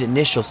enjoyed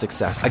initial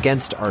success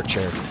against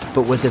Archer,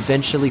 but was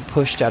eventually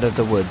pushed out of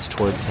the woods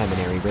towards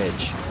Seminary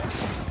Ridge.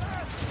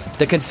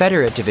 The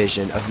Confederate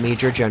division of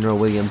Major General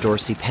William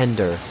Dorsey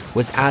Pender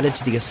was added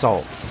to the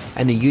assault,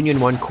 and the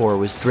Union I Corps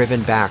was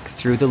driven back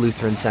through the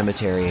Lutheran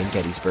Cemetery and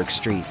Gettysburg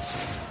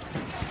streets.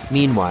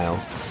 Meanwhile,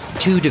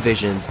 2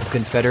 divisions of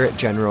Confederate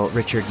General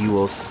Richard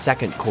Ewell's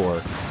 2nd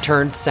Corps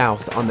turned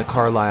south on the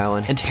Carlisle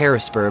and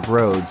Harrisburg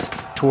roads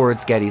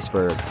towards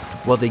Gettysburg,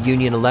 while the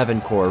Union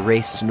 11 Corps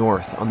raced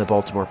north on the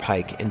Baltimore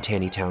Pike and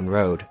Taneytown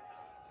Road.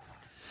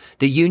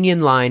 The Union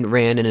line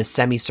ran in a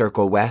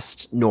semicircle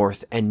west,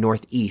 north, and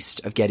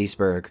northeast of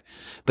Gettysburg,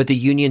 but the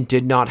Union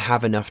did not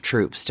have enough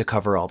troops to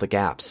cover all the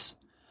gaps.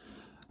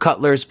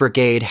 Cutler's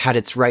brigade had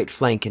its right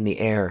flank in the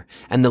air,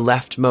 and the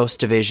leftmost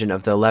division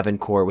of the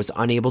 11th Corps was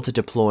unable to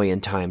deploy in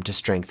time to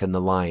strengthen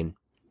the line.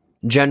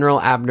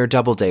 General Abner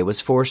Doubleday was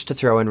forced to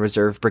throw in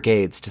reserve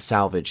brigades to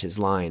salvage his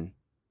line.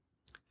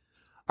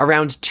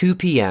 Around 2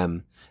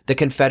 p.m., the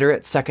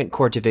Confederate 2nd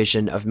Corps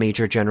Division of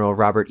Major General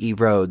Robert E.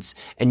 Rhodes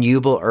and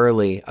Ewell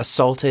Early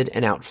assaulted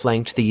and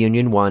outflanked the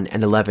Union 1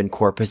 and 11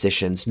 Corps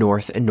positions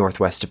north and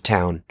northwest of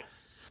town.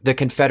 The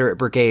Confederate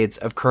brigades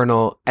of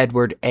Colonel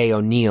Edward A.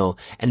 O'Neill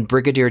and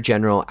Brigadier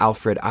General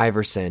Alfred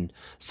Iverson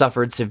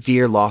suffered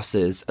severe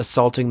losses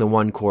assaulting the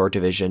 1 Corps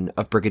Division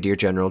of Brigadier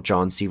General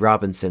John C.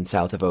 Robinson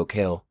south of Oak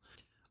Hill.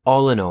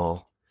 All in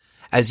all,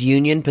 as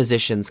Union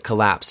positions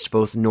collapsed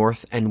both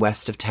north and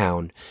west of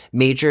town,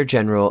 Major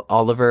General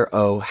Oliver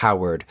O.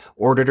 Howard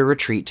ordered a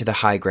retreat to the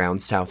high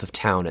ground south of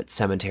town at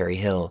Cemetery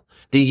Hill.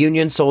 The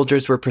Union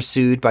soldiers were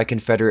pursued by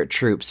Confederate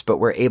troops but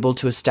were able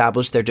to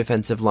establish their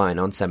defensive line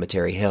on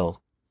Cemetery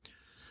Hill.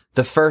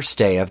 The first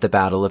day of the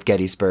Battle of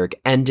Gettysburg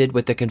ended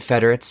with the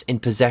Confederates in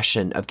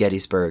possession of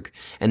Gettysburg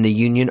and the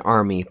Union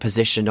Army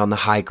positioned on the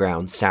high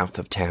ground south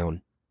of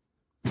town.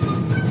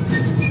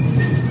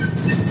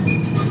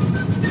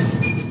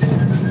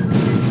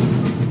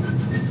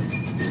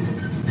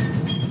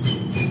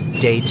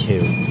 Day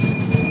 2.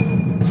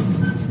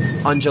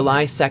 On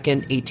July 2,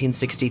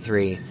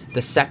 1863,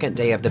 the second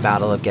day of the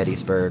Battle of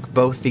Gettysburg,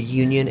 both the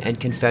Union and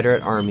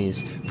Confederate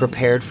armies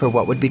prepared for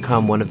what would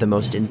become one of the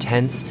most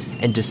intense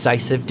and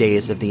decisive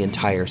days of the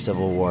entire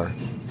Civil War.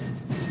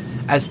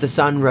 As the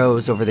sun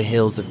rose over the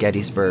hills of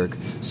Gettysburg,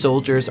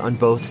 soldiers on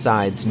both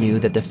sides knew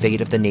that the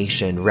fate of the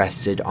nation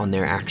rested on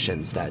their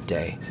actions that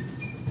day.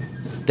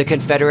 The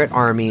Confederate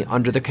Army,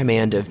 under the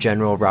command of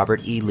General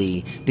Robert E.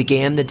 Lee,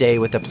 began the day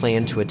with a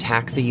plan to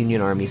attack the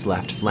Union Army's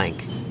left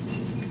flank.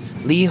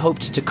 Lee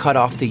hoped to cut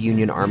off the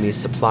Union Army's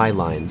supply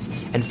lines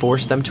and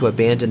force them to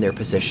abandon their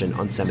position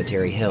on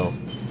Cemetery Hill.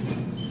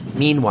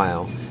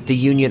 Meanwhile, the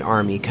Union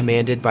Army,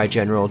 commanded by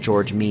General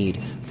George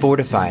Meade,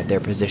 fortified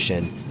their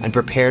position and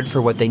prepared for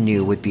what they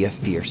knew would be a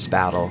fierce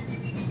battle.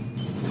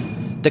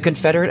 The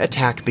Confederate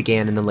attack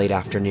began in the late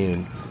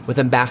afternoon, with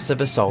a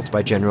massive assault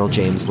by General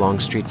James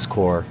Longstreet's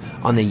corps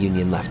on the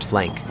Union left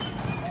flank.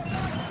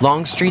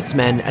 Longstreet's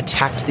men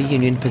attacked the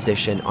Union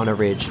position on a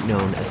ridge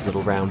known as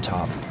Little Round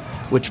Top,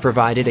 which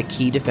provided a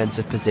key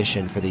defensive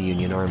position for the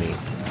Union Army.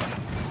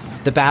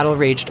 The battle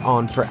raged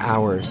on for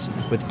hours,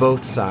 with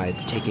both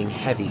sides taking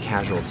heavy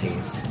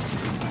casualties.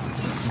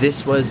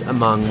 This was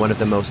among one of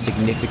the most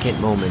significant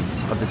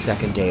moments of the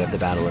second day of the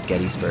Battle of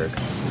Gettysburg.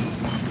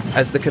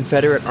 As the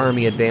Confederate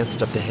Army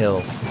advanced up the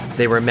hill,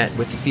 they were met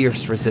with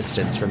fierce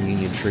resistance from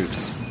Union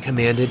troops,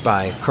 commanded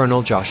by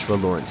Colonel Joshua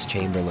Lawrence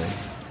Chamberlain.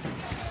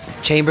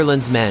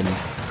 Chamberlain's men,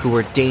 who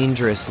were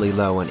dangerously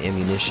low on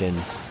ammunition,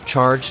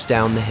 charged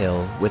down the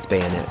hill with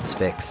bayonets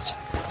fixed,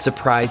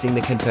 surprising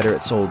the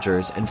Confederate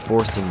soldiers and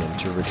forcing them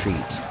to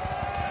retreat.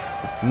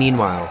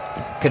 Meanwhile,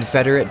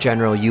 Confederate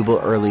General Ewell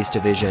Early's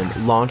division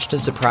launched a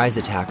surprise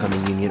attack on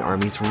the Union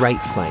Army's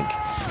right flank,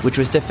 which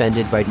was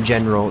defended by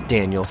General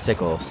Daniel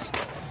Sickles.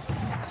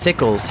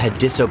 Sickles had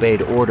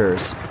disobeyed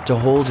orders to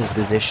hold his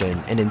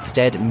position and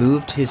instead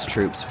moved his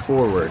troops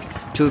forward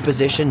to a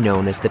position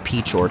known as the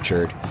Peach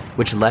Orchard,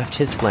 which left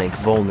his flank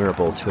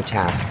vulnerable to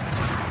attack.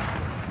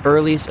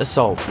 Early's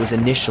assault was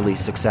initially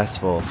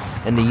successful,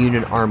 and the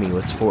Union Army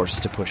was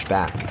forced to push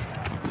back.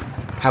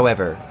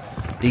 However,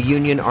 the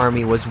Union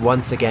Army was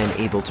once again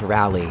able to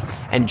rally,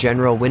 and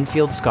General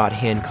Winfield Scott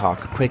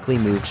Hancock quickly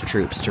moved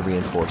troops to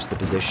reinforce the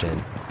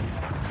position.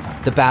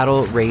 The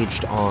battle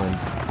raged on,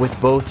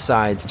 with both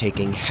sides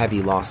taking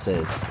heavy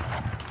losses.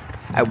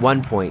 At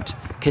one point,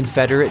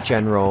 Confederate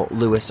General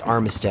Lewis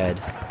Armistead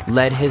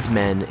led his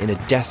men in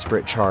a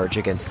desperate charge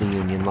against the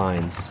Union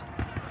lines.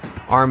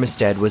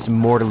 Armistead was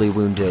mortally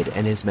wounded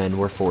and his men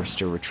were forced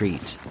to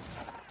retreat.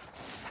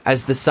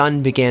 As the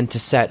sun began to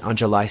set on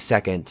July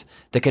 2nd,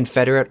 the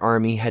Confederate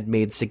Army had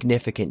made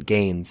significant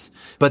gains,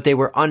 but they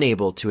were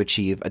unable to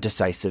achieve a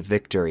decisive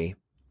victory.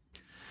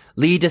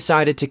 Lee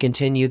decided to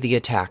continue the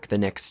attack the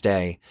next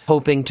day,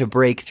 hoping to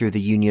break through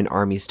the Union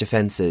Army's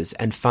defenses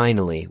and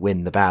finally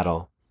win the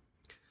battle.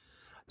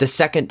 The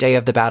second day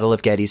of the Battle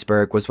of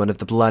Gettysburg was one of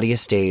the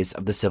bloodiest days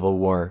of the Civil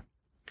War.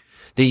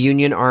 The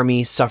Union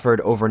Army suffered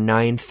over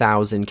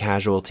 9,000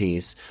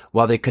 casualties,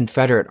 while the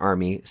Confederate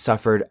Army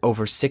suffered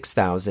over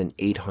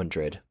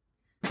 6,800.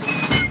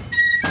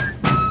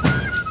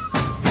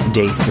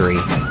 Day 3.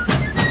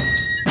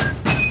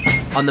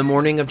 On the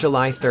morning of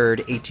July 3,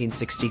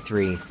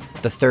 1863,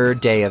 the third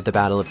day of the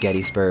Battle of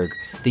Gettysburg,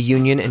 the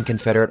Union and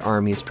Confederate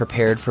armies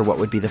prepared for what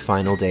would be the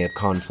final day of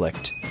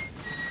conflict.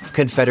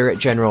 Confederate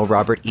General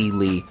Robert E.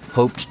 Lee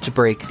hoped to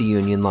break the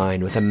Union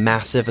line with a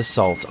massive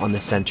assault on the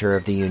center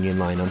of the Union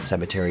line on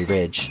Cemetery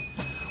Ridge,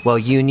 while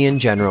Union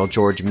General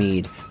George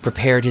Meade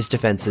prepared his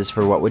defenses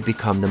for what would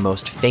become the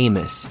most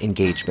famous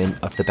engagement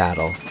of the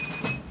battle,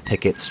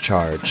 Pickett's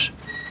Charge.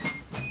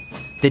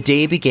 The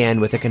day began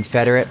with a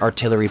Confederate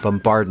artillery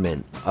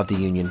bombardment of the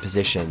Union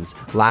positions,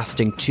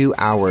 lasting 2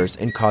 hours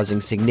and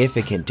causing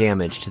significant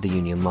damage to the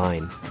Union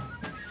line.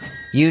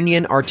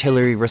 Union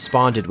artillery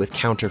responded with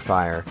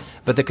counterfire,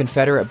 but the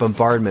Confederate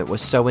bombardment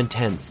was so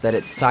intense that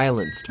it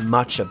silenced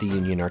much of the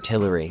Union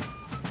artillery.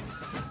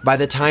 By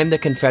the time the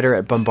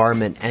Confederate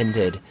bombardment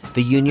ended,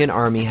 the Union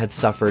Army had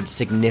suffered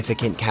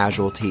significant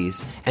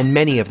casualties, and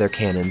many of their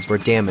cannons were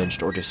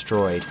damaged or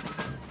destroyed.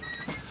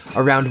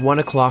 Around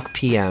 1:00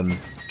 p.m.,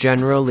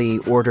 General Lee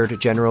ordered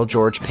General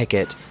George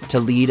Pickett to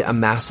lead a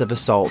massive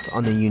assault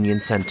on the Union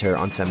center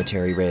on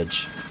Cemetery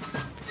Ridge.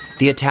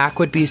 The attack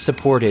would be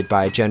supported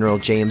by General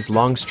James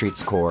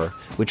Longstreet's corps,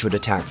 which would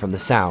attack from the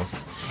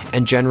south,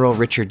 and General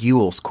Richard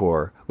Ewell's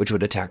corps, which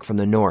would attack from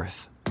the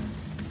north.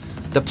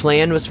 The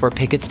plan was for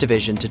Pickett's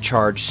division to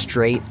charge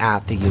straight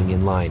at the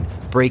Union line,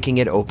 breaking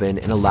it open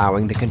and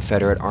allowing the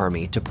Confederate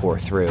Army to pour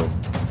through.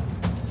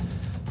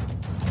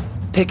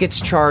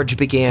 Pickett's charge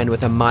began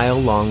with a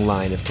mile-long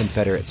line of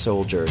Confederate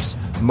soldiers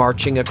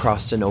marching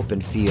across an open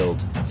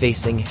field,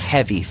 facing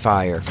heavy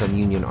fire from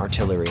Union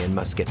artillery and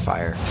musket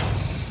fire.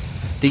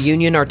 The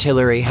Union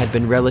artillery had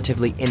been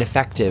relatively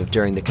ineffective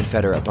during the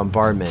Confederate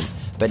bombardment,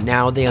 but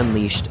now they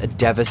unleashed a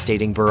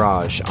devastating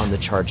barrage on the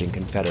charging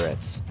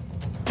Confederates.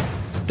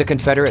 The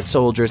Confederate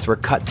soldiers were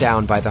cut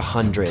down by the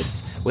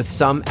hundreds, with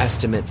some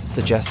estimates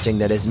suggesting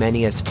that as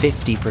many as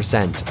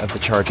 50% of the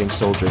charging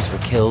soldiers were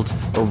killed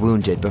or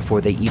wounded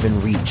before they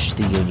even reached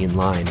the Union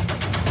line.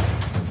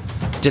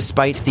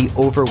 Despite the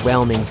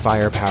overwhelming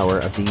firepower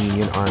of the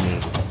Union Army,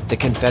 the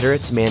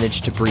Confederates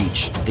managed to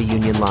breach the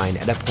Union line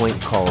at a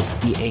point called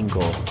the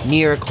Angle,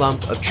 near a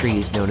clump of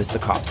trees known as the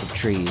Copse of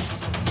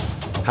Trees.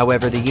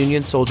 However, the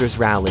Union soldiers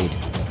rallied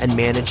and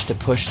managed to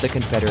push the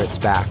Confederates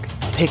back.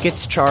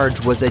 Pickett's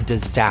charge was a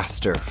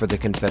disaster for the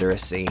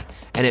Confederacy,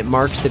 and it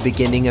marked the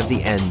beginning of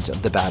the end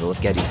of the Battle of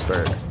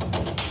Gettysburg.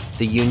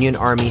 The Union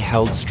Army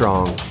held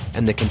strong,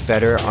 and the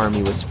Confederate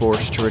Army was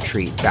forced to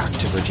retreat back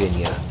to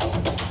Virginia.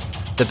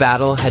 The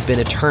battle had been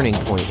a turning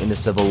point in the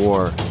Civil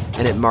War,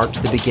 and it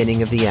marked the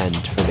beginning of the end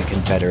for the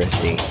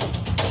Confederacy.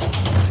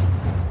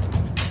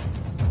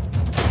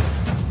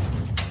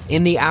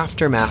 In the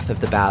aftermath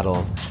of the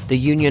battle, the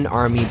Union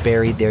Army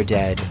buried their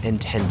dead and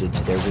tended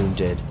to their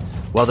wounded,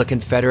 while the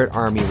Confederate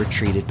Army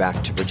retreated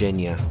back to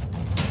Virginia.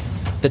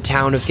 The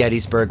town of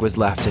Gettysburg was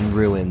left in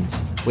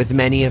ruins, with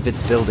many of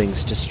its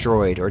buildings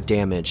destroyed or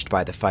damaged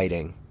by the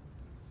fighting.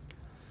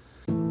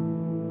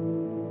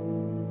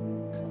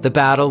 The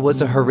battle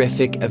was a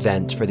horrific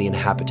event for the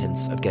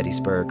inhabitants of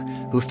Gettysburg,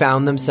 who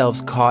found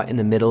themselves caught in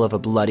the middle of a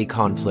bloody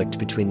conflict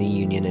between the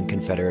Union and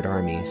Confederate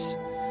armies.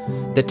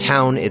 The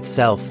town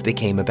itself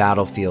became a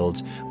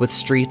battlefield, with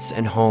streets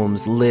and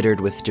homes littered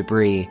with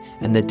debris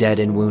and the dead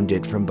and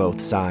wounded from both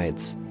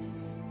sides.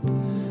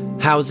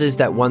 Houses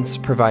that once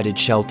provided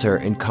shelter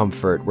and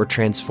comfort were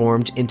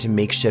transformed into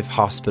makeshift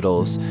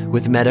hospitals,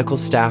 with medical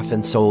staff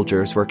and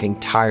soldiers working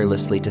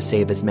tirelessly to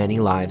save as many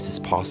lives as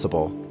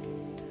possible.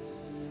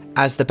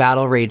 As the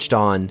battle raged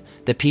on,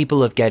 the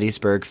people of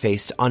Gettysburg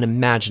faced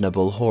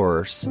unimaginable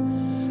horrors.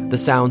 The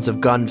sounds of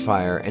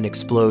gunfire and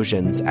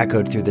explosions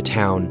echoed through the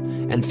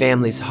town, and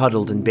families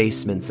huddled in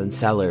basements and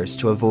cellars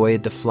to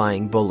avoid the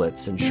flying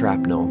bullets and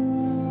shrapnel.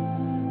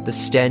 The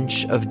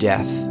stench of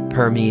death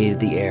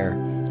permeated the air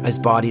as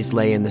bodies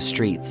lay in the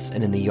streets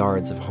and in the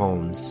yards of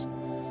homes.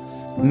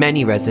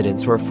 Many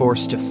residents were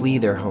forced to flee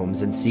their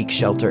homes and seek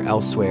shelter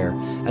elsewhere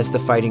as the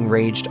fighting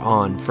raged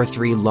on for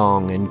 3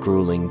 long and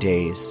grueling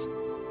days.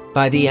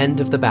 By the end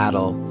of the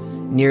battle,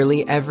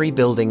 nearly every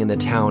building in the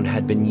town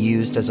had been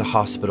used as a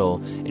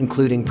hospital,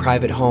 including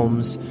private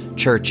homes,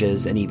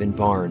 churches, and even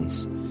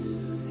barns.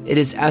 It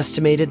is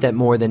estimated that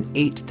more than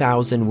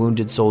 8,000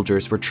 wounded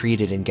soldiers were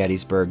treated in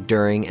Gettysburg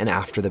during and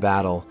after the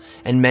battle,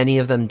 and many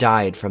of them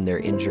died from their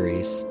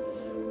injuries.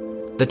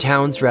 The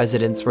town's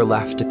residents were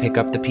left to pick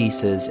up the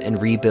pieces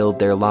and rebuild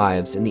their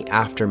lives in the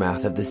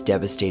aftermath of this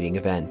devastating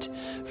event,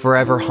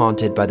 forever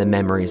haunted by the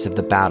memories of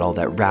the battle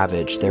that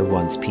ravaged their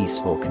once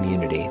peaceful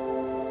community.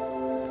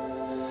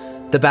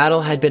 The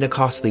battle had been a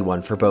costly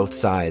one for both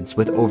sides,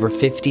 with over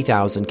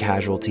 50,000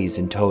 casualties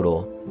in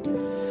total.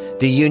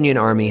 The Union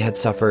Army had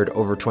suffered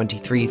over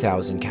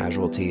 23,000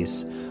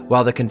 casualties,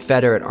 while the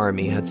Confederate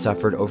Army had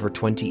suffered over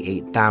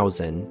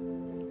 28,000.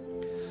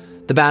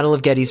 The Battle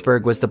of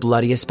Gettysburg was the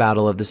bloodiest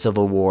battle of the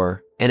Civil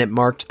War, and it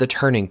marked the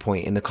turning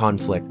point in the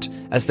conflict,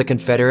 as the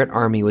Confederate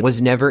Army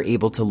was never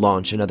able to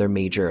launch another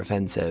major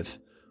offensive.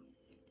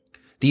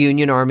 The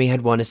Union Army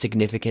had won a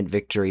significant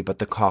victory, but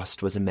the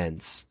cost was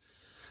immense.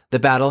 The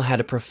battle had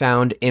a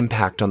profound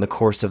impact on the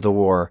course of the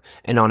war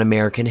and on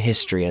American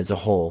history as a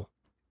whole.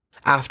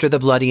 After the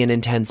bloody and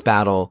intense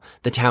battle,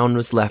 the town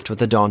was left with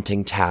a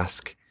daunting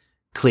task: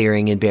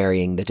 clearing and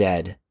burying the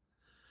dead.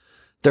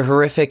 The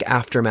horrific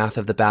aftermath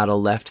of the battle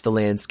left the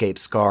landscape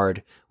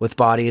scarred, with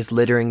bodies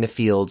littering the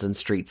fields and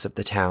streets of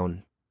the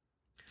town.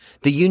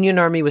 The Union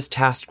Army was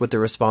tasked with the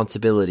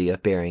responsibility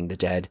of burying the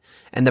dead,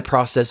 and the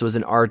process was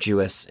an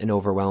arduous and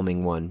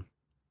overwhelming one.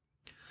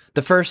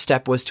 The first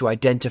step was to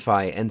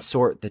identify and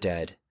sort the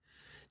dead.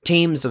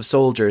 Teams of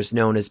soldiers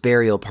known as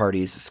burial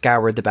parties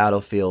scoured the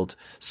battlefield,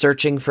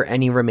 searching for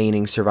any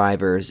remaining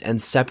survivors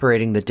and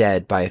separating the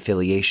dead by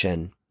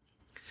affiliation.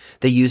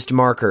 They used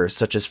markers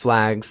such as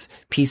flags,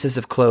 pieces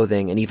of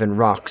clothing, and even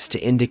rocks to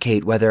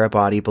indicate whether a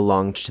body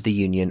belonged to the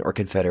Union or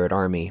Confederate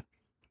Army.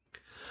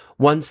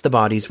 Once the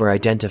bodies were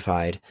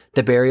identified,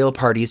 the burial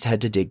parties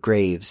had to dig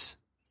graves.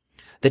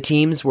 The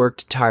teams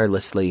worked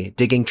tirelessly,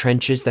 digging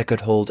trenches that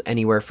could hold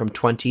anywhere from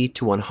 20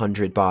 to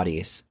 100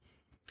 bodies.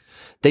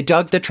 They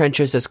dug the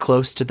trenches as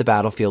close to the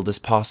battlefield as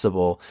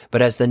possible,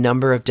 but as the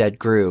number of dead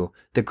grew,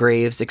 the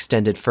graves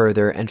extended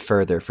further and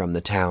further from the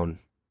town.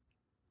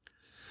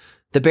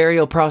 The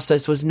burial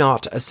process was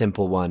not a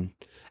simple one,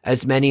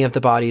 as many of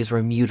the bodies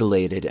were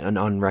mutilated and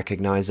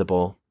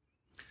unrecognizable.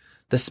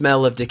 The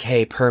smell of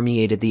decay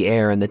permeated the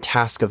air, and the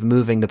task of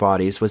moving the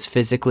bodies was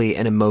physically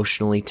and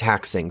emotionally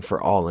taxing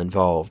for all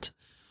involved.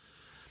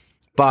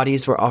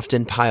 Bodies were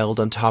often piled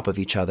on top of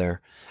each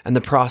other, and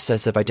the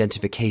process of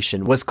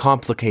identification was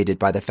complicated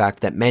by the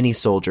fact that many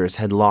soldiers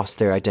had lost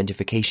their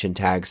identification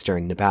tags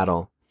during the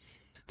battle.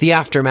 The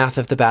aftermath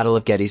of the Battle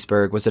of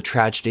Gettysburg was a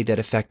tragedy that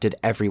affected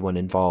everyone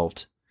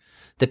involved.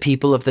 The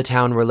people of the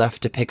town were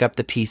left to pick up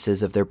the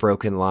pieces of their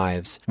broken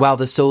lives, while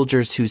the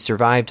soldiers who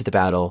survived the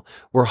battle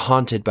were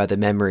haunted by the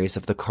memories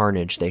of the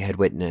carnage they had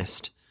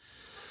witnessed.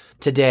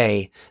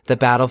 Today, the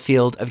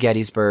battlefield of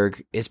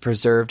Gettysburg is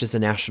preserved as a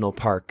national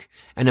park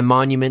and a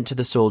monument to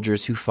the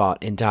soldiers who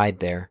fought and died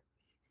there.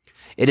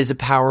 It is a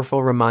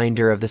powerful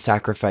reminder of the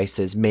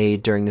sacrifices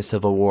made during the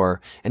Civil War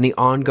and the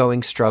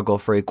ongoing struggle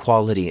for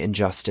equality and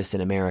justice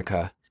in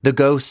America. The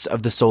ghosts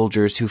of the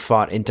soldiers who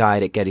fought and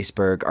died at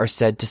Gettysburg are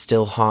said to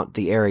still haunt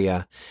the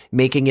area,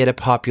 making it a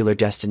popular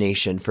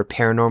destination for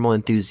paranormal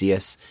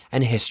enthusiasts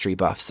and history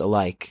buffs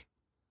alike.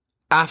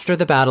 After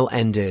the battle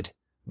ended,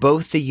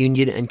 both the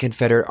Union and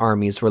Confederate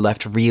armies were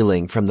left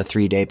reeling from the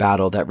 3-day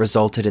battle that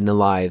resulted in the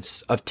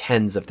lives of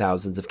tens of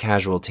thousands of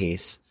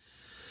casualties.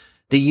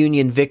 The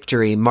Union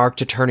victory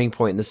marked a turning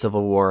point in the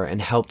Civil War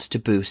and helped to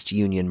boost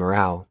Union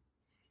morale.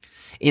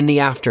 In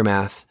the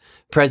aftermath,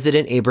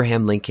 President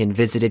Abraham Lincoln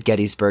visited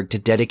Gettysburg to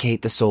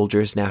dedicate the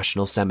soldiers'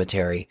 national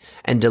cemetery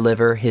and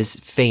deliver his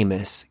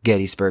famous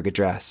Gettysburg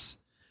Address.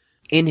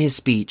 In his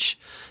speech,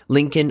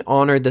 Lincoln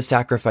honored the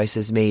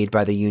sacrifices made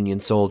by the Union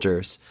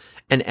soldiers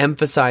and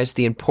emphasized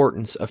the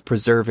importance of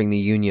preserving the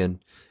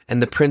Union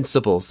and the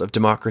principles of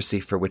democracy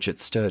for which it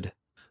stood.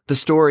 The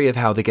story of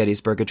how the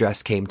Gettysburg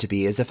Address came to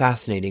be is a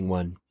fascinating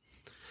one.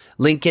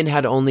 Lincoln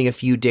had only a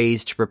few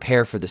days to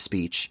prepare for the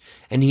speech,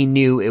 and he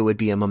knew it would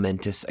be a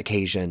momentous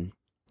occasion.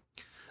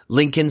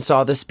 Lincoln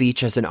saw the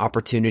speech as an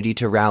opportunity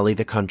to rally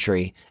the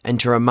country and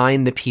to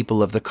remind the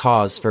people of the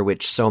cause for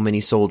which so many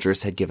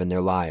soldiers had given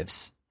their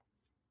lives.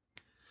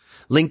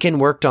 Lincoln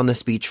worked on the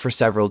speech for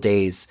several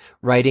days,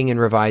 writing and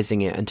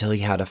revising it until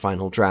he had a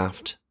final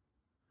draft.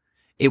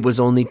 It was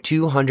only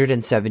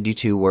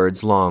 272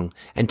 words long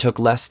and took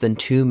less than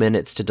 2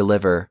 minutes to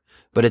deliver,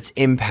 but its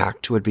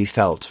impact would be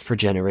felt for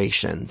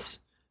generations.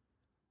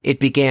 It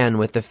began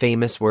with the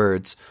famous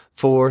words,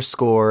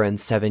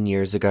 87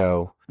 years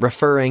ago,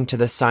 referring to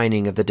the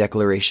signing of the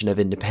Declaration of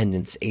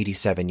Independence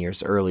 87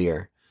 years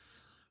earlier.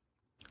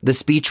 The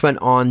speech went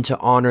on to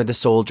honor the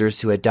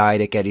soldiers who had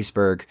died at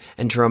Gettysburg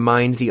and to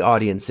remind the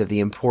audience of the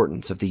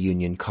importance of the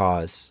Union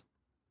cause.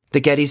 The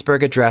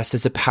Gettysburg Address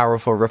is a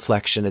powerful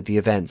reflection of the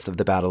events of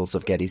the battles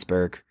of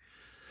Gettysburg.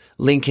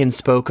 Lincoln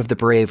spoke of the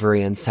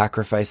bravery and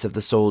sacrifice of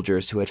the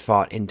soldiers who had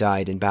fought and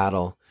died in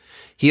battle.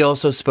 He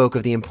also spoke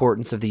of the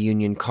importance of the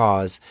Union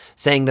cause,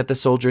 saying that the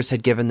soldiers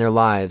had given their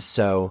lives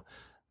so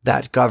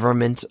that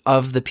government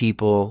of the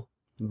people,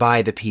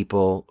 by the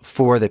people,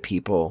 for the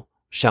people,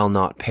 shall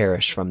not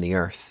perish from the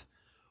earth.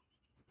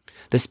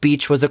 The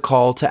speech was a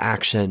call to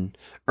action,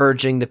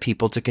 urging the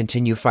people to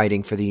continue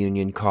fighting for the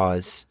Union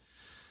cause.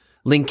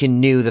 Lincoln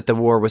knew that the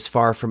war was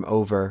far from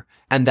over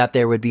and that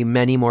there would be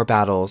many more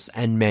battles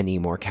and many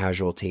more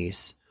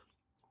casualties.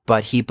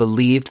 But he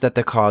believed that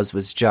the cause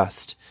was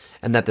just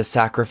and that the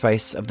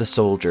sacrifice of the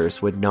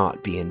soldiers would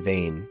not be in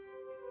vain.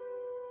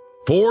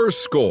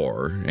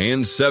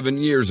 87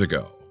 years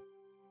ago,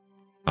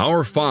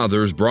 our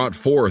fathers brought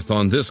forth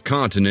on this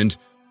continent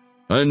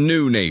a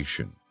new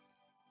nation,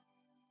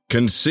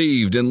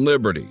 conceived in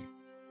liberty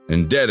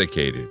and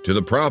dedicated to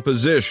the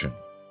proposition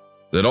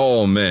that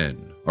all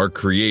men are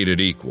created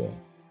equal.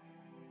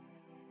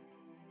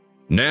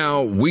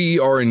 Now we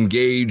are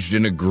engaged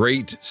in a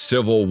great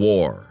civil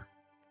war,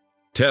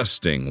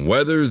 testing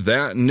whether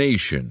that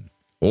nation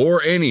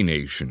or any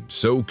nation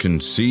so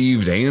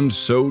conceived and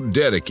so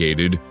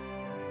dedicated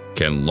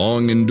can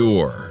long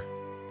endure.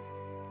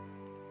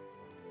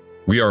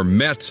 We are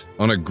met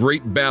on a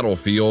great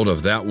battlefield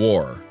of that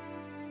war.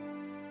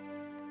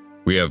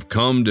 We have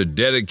come to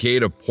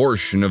dedicate a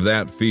portion of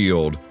that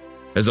field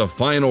as a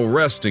final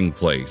resting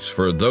place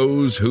for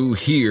those who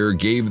here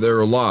gave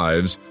their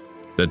lives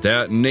that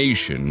that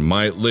nation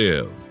might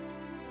live.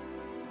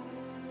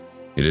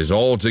 It is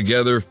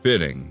altogether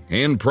fitting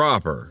and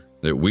proper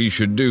that we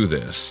should do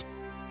this.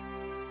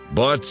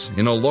 But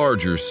in a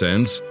larger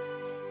sense,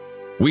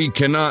 we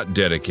cannot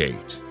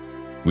dedicate,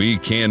 we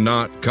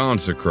cannot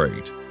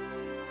consecrate,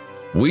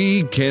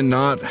 we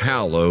cannot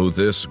hallow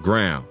this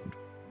ground.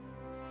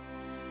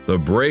 The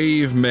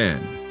brave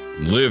men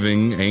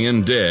living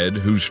and dead,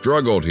 who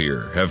struggled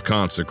here have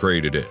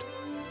consecrated it,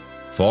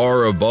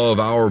 far above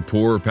our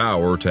poor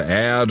power to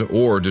add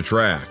or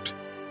detract.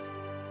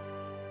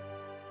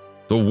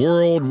 The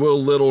world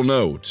will little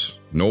note,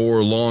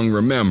 nor long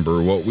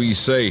remember what we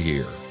say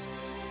here,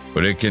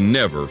 but it can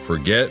never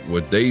forget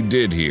what they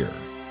did here.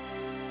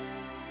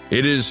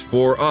 It is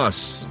for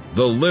us,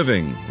 the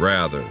living,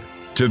 rather,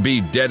 to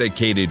be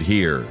dedicated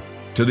here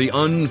to the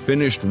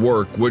unfinished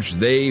work which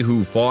they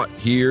who fought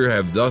here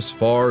have thus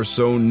far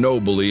so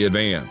nobly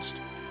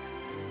advanced.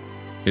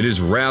 It is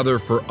rather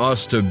for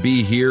us to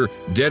be here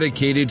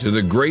dedicated to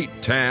the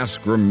great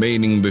task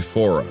remaining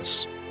before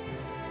us,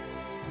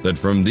 that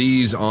from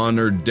these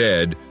honored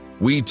dead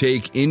we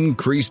take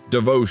increased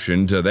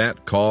devotion to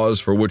that cause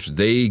for which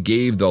they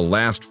gave the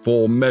last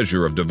full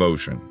measure of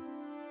devotion.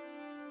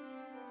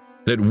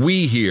 That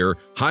we here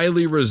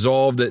highly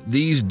resolve that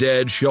these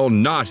dead shall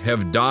not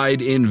have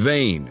died in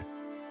vain.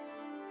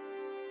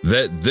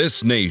 That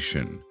this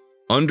nation,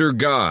 under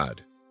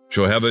God,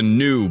 shall have a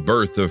new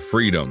birth of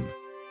freedom,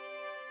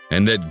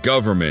 and that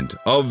government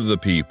of the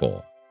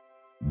people,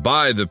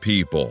 by the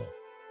people,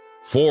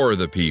 for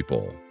the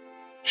people,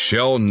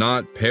 shall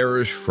not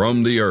perish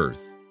from the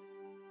earth.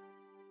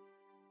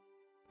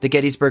 The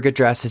Gettysburg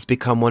Address has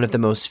become one of the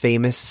most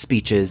famous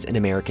speeches in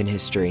American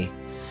history,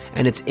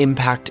 and its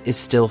impact is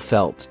still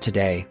felt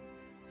today.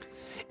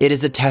 It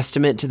is a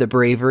testament to the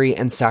bravery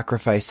and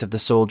sacrifice of the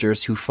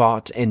soldiers who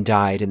fought and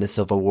died in the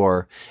Civil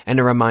War, and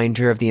a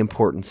reminder of the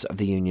importance of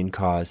the Union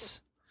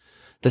cause.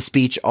 The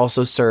speech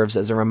also serves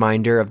as a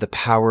reminder of the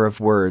power of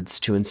words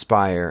to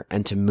inspire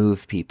and to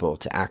move people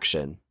to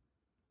action.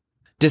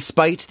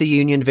 Despite the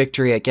Union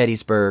victory at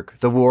Gettysburg,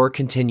 the war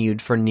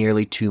continued for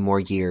nearly 2 more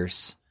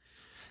years.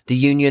 The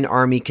Union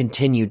Army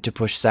continued to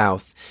push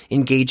south,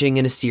 engaging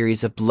in a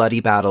series of bloody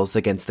battles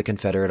against the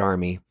Confederate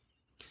Army.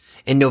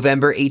 In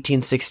November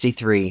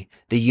 1863,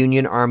 the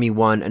Union Army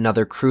won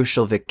another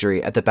crucial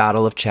victory at the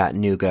Battle of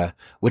Chattanooga,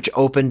 which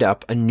opened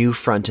up a new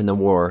front in the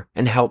war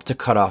and helped to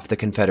cut off the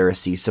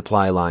Confederacy's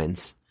supply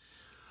lines.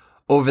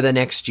 Over the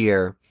next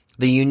year,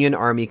 the Union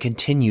Army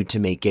continued to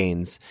make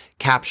gains,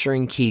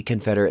 capturing key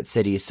Confederate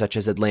cities such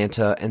as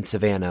Atlanta and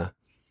Savannah.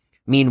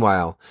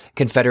 Meanwhile,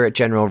 Confederate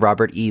General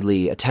Robert E.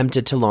 Lee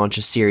attempted to launch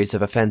a series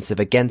of offensives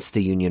against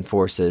the Union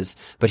forces,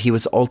 but he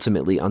was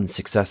ultimately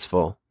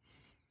unsuccessful.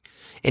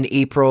 In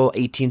April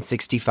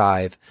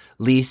 1865,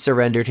 Lee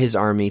surrendered his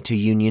army to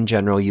Union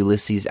General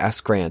Ulysses S.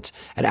 Grant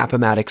at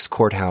Appomattox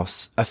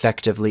Courthouse,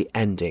 effectively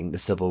ending the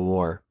Civil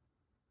War.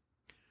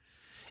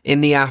 In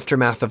the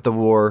aftermath of the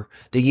war,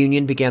 the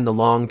Union began the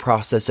long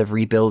process of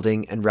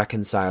rebuilding and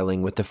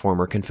reconciling with the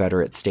former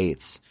Confederate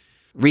states.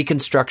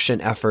 Reconstruction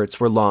efforts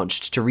were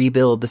launched to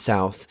rebuild the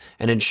South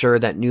and ensure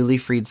that newly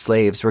freed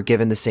slaves were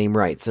given the same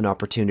rights and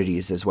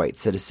opportunities as white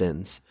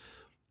citizens.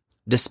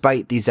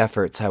 Despite these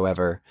efforts,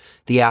 however,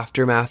 the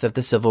aftermath of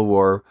the Civil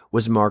War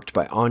was marked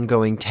by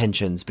ongoing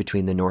tensions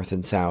between the North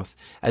and South,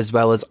 as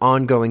well as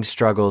ongoing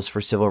struggles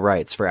for civil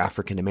rights for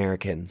African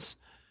Americans.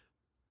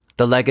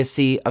 The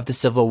legacy of the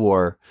Civil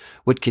War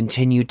would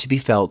continue to be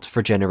felt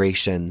for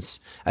generations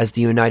as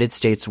the United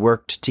States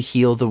worked to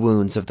heal the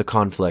wounds of the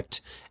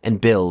conflict and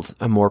build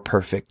a more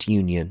perfect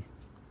union.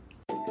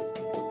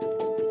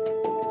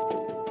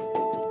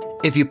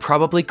 If you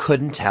probably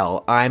couldn't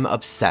tell, I'm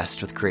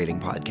obsessed with creating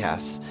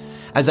podcasts.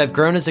 As I've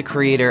grown as a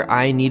creator,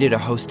 I needed a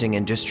hosting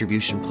and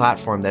distribution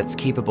platform that's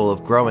capable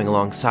of growing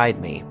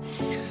alongside me.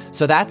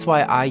 So that's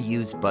why I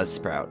use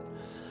Buzzsprout.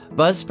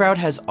 Buzzsprout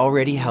has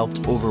already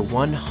helped over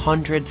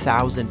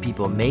 100,000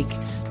 people make,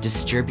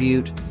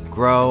 distribute,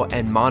 grow,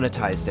 and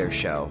monetize their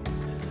show.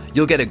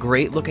 You'll get a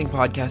great-looking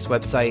podcast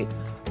website,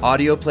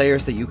 audio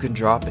players that you can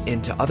drop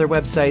into other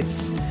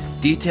websites,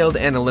 detailed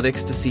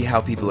analytics to see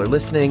how people are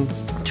listening,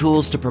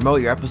 tools to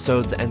promote your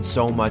episodes, and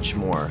so much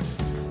more.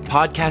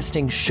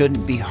 Podcasting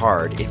shouldn't be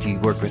hard if you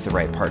work with the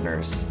right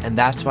partners, and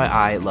that's why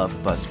I love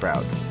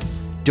Buzzsprout.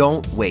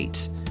 Don't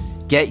wait.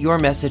 Get your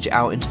message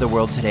out into the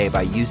world today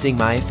by using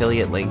my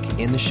affiliate link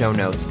in the show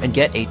notes and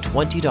get a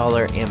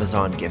 $20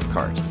 Amazon gift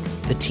card.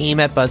 The team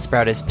at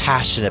Buzzsprout is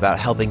passionate about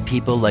helping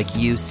people like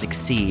you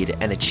succeed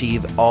and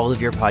achieve all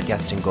of your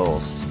podcasting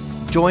goals.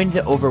 Join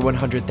the over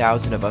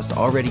 100,000 of us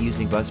already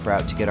using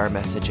Buzzsprout to get our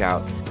message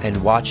out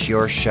and watch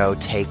your show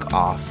take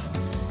off.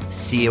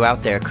 See you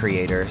out there,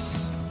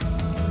 creators.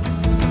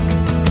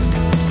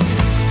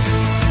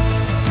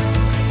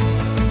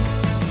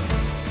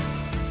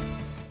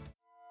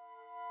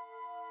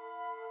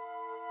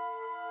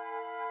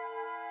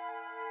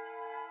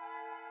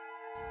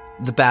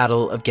 The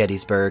Battle of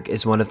Gettysburg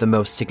is one of the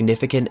most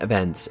significant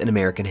events in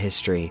American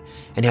history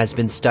and has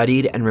been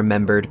studied and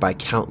remembered by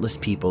countless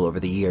people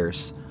over the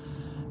years.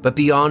 But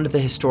beyond the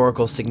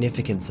historical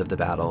significance of the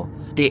battle,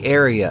 the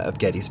area of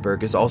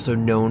Gettysburg is also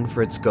known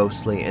for its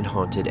ghostly and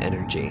haunted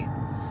energy.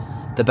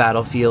 The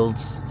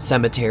battlefields,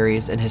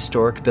 cemeteries, and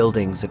historic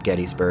buildings of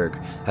Gettysburg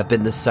have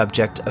been the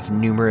subject of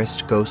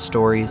numerous ghost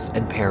stories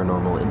and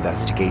paranormal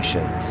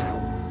investigations.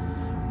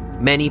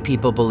 Many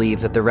people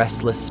believe that the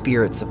restless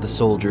spirits of the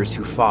soldiers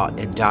who fought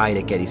and died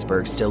at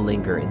Gettysburg still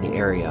linger in the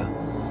area.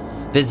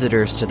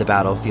 Visitors to the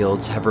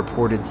battlefields have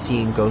reported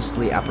seeing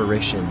ghostly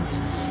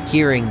apparitions,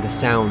 hearing the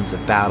sounds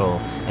of battle,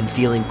 and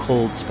feeling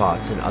cold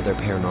spots and other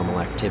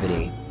paranormal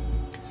activity.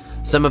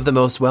 Some of the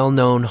most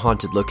well-known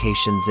haunted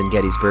locations in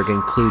Gettysburg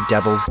include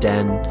Devil's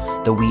Den,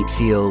 the Wheat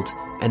Field,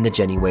 and the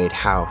Jenny Wade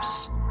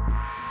House.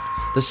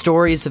 The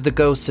stories of the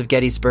ghosts of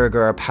Gettysburg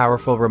are a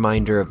powerful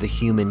reminder of the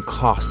human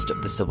cost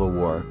of the Civil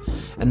War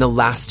and the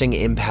lasting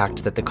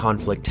impact that the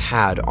conflict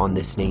had on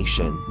this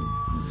nation.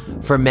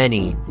 For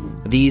many,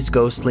 these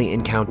ghostly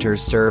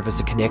encounters serve as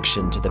a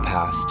connection to the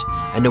past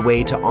and a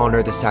way to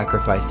honor the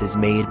sacrifices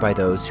made by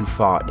those who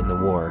fought in the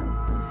war.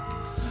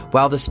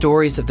 While the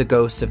stories of the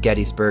ghosts of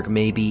Gettysburg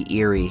may be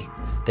eerie,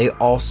 they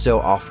also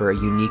offer a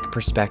unique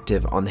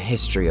perspective on the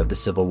history of the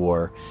Civil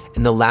War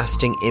and the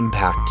lasting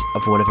impact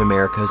of one of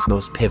America's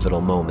most pivotal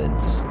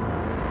moments.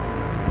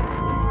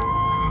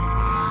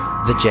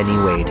 The Jenny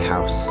Wade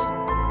House.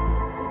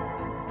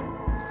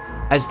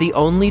 As the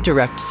only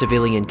direct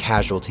civilian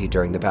casualty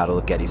during the Battle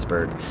of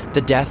Gettysburg,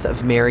 the death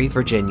of Mary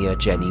Virginia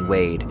Jenny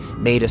Wade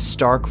made a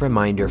stark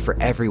reminder for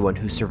everyone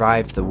who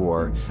survived the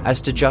war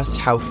as to just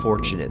how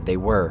fortunate they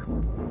were.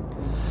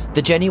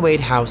 The Jenny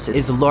Wade House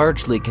is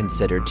largely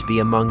considered to be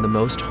among the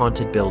most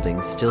haunted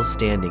buildings still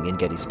standing in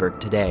Gettysburg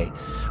today,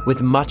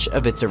 with much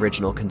of its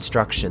original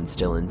construction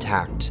still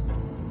intact.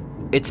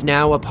 It's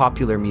now a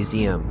popular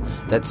museum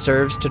that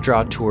serves to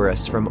draw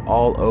tourists from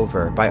all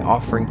over by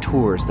offering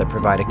tours that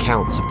provide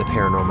accounts of the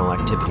paranormal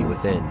activity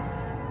within.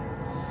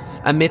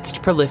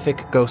 Amidst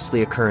prolific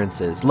ghostly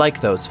occurrences like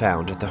those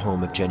found at the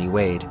home of Jenny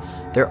Wade,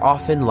 there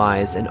often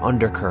lies an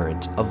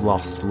undercurrent of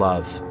lost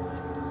love.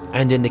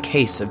 And in the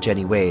case of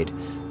Jenny Wade,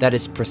 that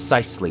is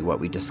precisely what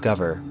we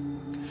discover.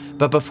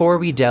 But before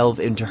we delve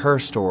into her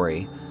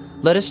story,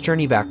 let us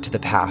journey back to the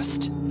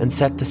past and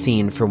set the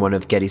scene for one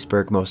of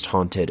Gettysburg's most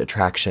haunted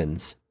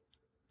attractions.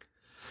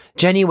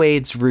 Jenny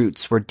Wade's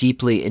roots were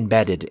deeply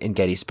embedded in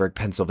Gettysburg,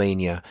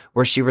 Pennsylvania,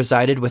 where she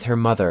resided with her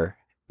mother,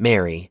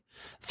 Mary,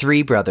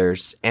 3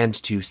 brothers, and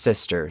 2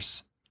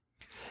 sisters.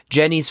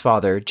 Jenny's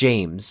father,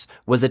 James,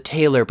 was a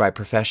tailor by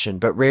profession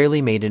but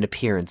rarely made an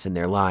appearance in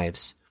their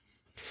lives.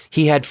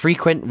 He had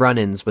frequent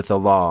run-ins with the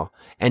law,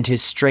 and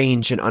his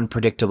strange and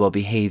unpredictable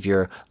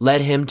behavior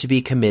led him to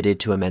be committed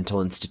to a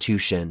mental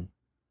institution.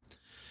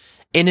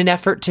 In an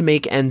effort to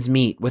make ends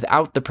meet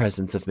without the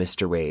presence of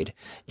Mr. Wade,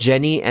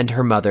 Jenny and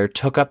her mother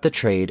took up the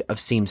trade of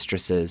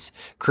seamstresses,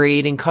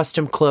 creating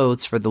custom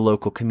clothes for the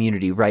local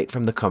community right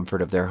from the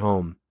comfort of their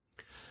home.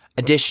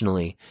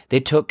 Additionally, they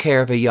took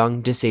care of a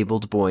young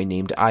disabled boy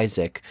named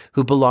Isaac,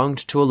 who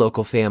belonged to a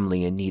local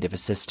family in need of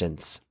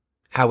assistance.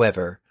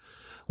 However,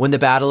 when the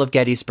Battle of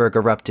Gettysburg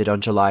erupted on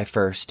July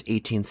 1st,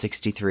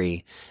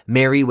 1863,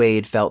 Mary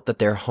Wade felt that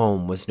their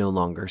home was no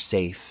longer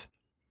safe.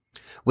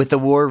 With the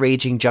war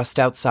raging just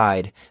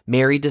outside,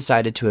 Mary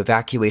decided to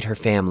evacuate her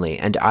family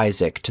and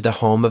Isaac to the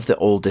home of the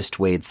oldest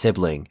Wade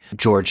sibling,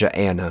 Georgia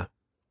Anna.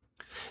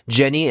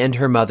 Jenny and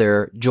her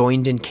mother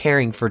joined in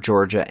caring for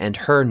Georgia and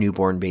her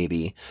newborn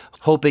baby,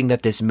 hoping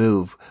that this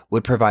move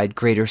would provide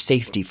greater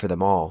safety for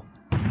them all.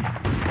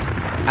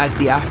 As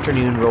the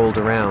afternoon rolled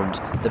around,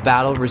 the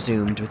battle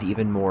resumed with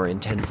even more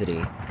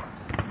intensity.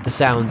 The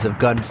sounds of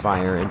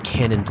gunfire and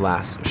cannon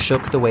blasts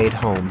shook the Wade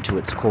home to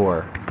its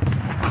core.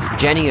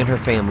 Jenny and her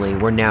family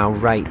were now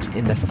right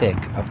in the thick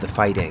of the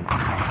fighting.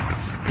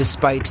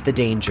 Despite the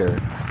danger,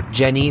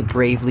 Jenny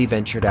bravely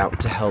ventured out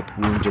to help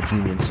wounded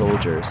Union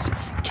soldiers,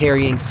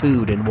 carrying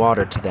food and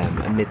water to them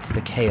amidst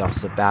the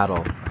chaos of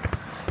battle.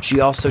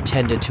 She also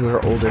tended to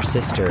her older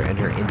sister and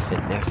her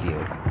infant nephew.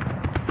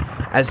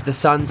 As the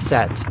sun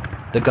set,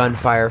 the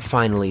gunfire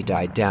finally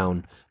died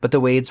down, but the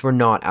Wades were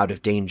not out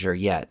of danger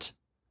yet.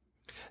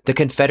 The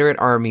Confederate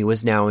Army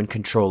was now in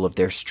control of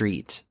their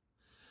street.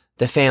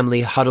 The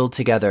family huddled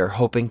together,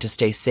 hoping to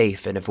stay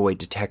safe and avoid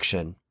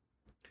detection.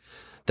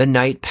 The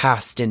night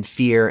passed in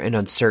fear and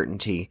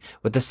uncertainty,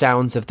 with the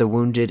sounds of the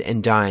wounded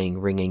and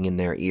dying ringing in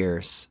their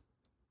ears.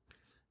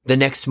 The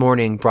next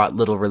morning brought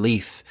little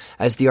relief,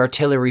 as the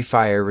artillery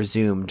fire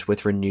resumed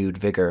with renewed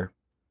vigor.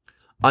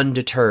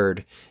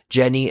 Undeterred,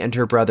 Jenny and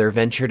her brother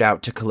ventured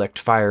out to collect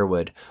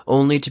firewood,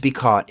 only to be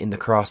caught in the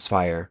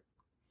crossfire.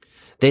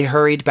 They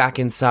hurried back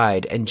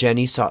inside, and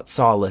Jenny sought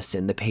solace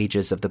in the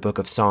pages of the Book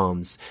of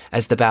Psalms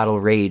as the battle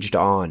raged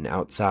on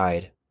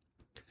outside.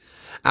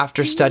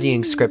 After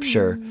studying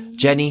scripture,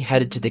 Jenny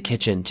headed to the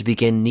kitchen to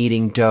begin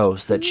kneading dough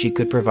so that she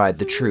could provide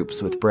the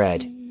troops with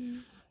bread.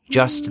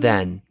 Just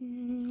then,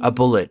 a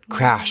bullet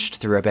crashed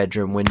through a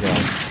bedroom window,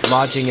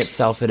 lodging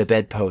itself at a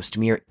bedpost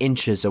mere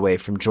inches away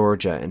from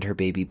Georgia and her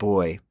baby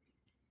boy.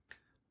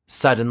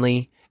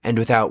 Suddenly, and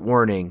without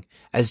warning,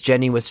 as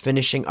Jenny was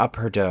finishing up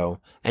her dough,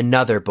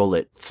 another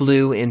bullet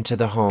flew into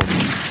the home,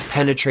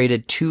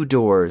 penetrated 2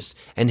 doors,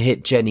 and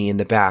hit Jenny in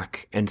the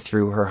back and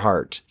through her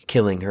heart,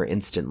 killing her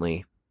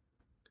instantly.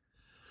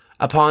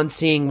 Upon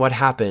seeing what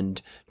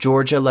happened,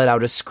 Georgia let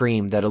out a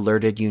scream that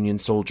alerted Union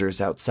soldiers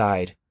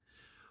outside.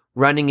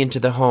 Running into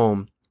the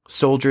home,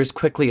 soldiers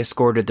quickly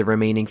escorted the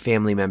remaining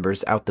family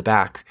members out the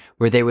back,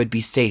 where they would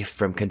be safe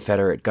from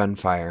Confederate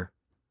gunfire.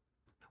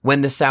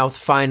 When the South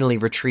finally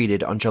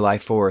retreated on July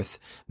 4th,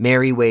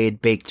 Mary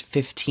Wade baked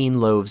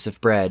 15 loaves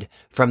of bread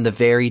from the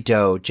very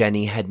dough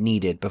Jenny had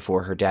kneaded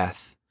before her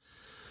death.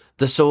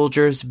 The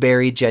soldiers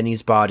buried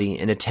Jenny's body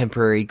in a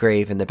temporary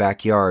grave in the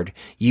backyard,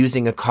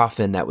 using a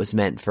coffin that was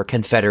meant for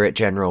Confederate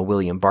General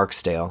William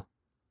Barksdale.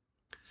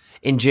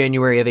 In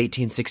January of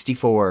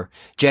 1864,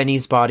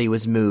 Jenny's body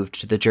was moved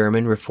to the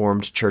German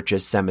Reformed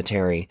Church's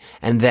cemetery,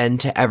 and then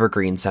to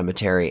Evergreen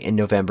Cemetery in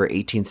November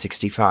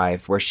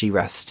 1865, where she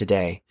rests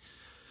today.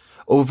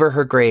 Over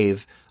her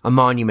grave, a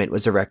monument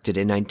was erected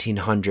in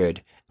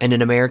 1900, and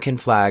an American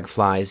flag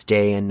flies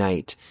day and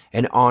night,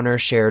 an honor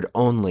shared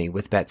only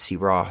with Betsy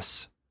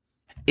Ross.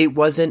 It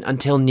wasn't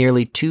until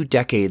nearly 2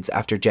 decades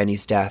after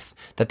Jenny's death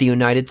that the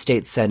United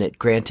States Senate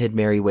granted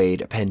Mary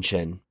Wade a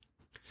pension.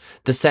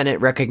 The Senate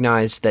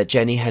recognized that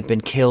Jenny had been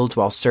killed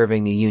while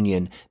serving the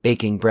Union,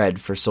 baking bread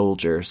for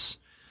soldiers.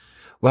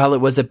 While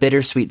it was a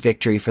bittersweet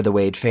victory for the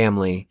Wade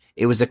family,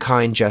 it was a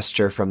kind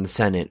gesture from the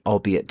Senate,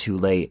 albeit too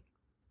late.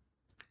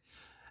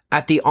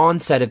 At the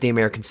onset of the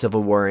American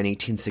Civil War in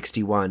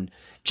 1861,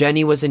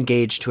 Jenny was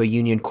engaged to a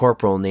Union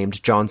corporal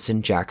named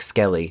Johnson Jack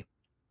Skelly.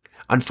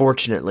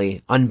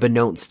 Unfortunately,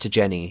 unbeknownst to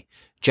Jenny,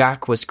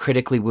 Jack was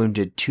critically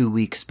wounded 2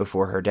 weeks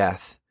before her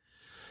death.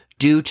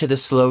 Due to the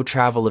slow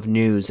travel of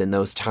news in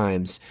those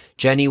times,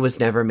 Jenny was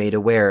never made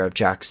aware of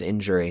Jack's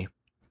injury.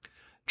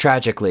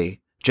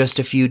 Tragically, just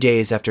a few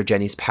days after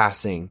Jenny's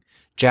passing,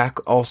 Jack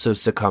also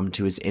succumbed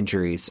to his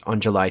injuries on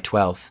July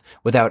 12th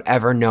without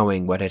ever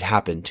knowing what had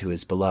happened to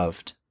his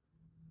beloved.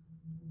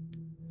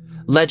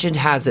 Legend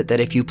has it that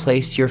if you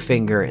place your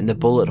finger in the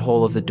bullet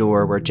hole of the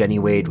door where Jenny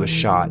Wade was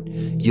shot,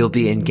 you'll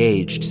be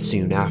engaged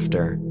soon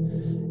after.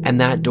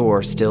 And that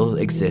door still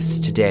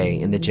exists today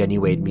in the Jenny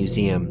Wade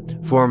Museum,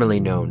 formerly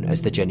known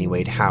as the Jenny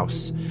Wade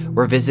House,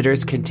 where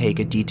visitors can take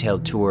a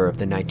detailed tour of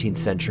the 19th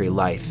century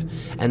life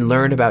and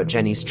learn about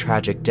Jenny's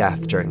tragic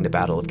death during the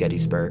Battle of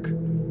Gettysburg.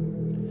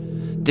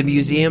 The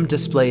museum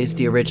displays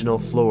the original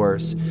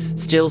floors,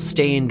 still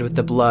stained with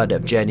the blood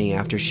of Jenny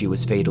after she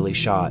was fatally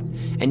shot,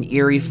 and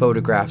eerie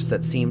photographs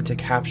that seem to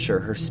capture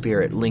her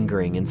spirit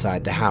lingering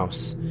inside the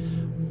house.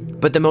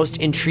 But the most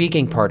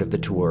intriguing part of the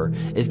tour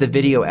is the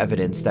video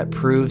evidence that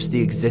proves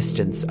the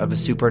existence of a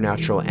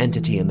supernatural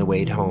entity in the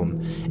Wade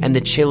home, and the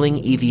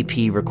chilling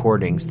EVP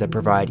recordings that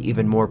provide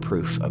even more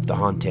proof of the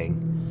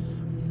haunting.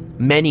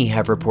 Many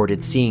have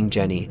reported seeing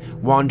Jenny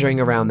wandering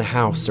around the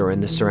house or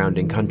in the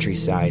surrounding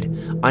countryside,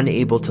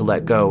 unable to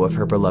let go of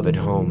her beloved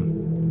home.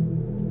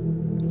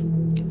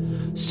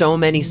 So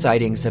many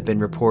sightings have been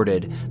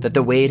reported that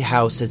the Wade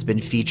house has been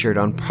featured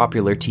on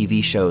popular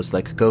TV shows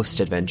like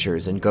Ghost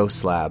Adventures and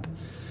Ghost Lab.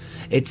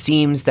 It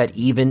seems that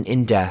even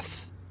in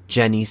death,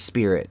 Jenny's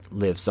spirit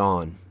lives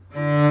on.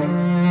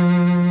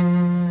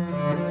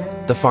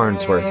 The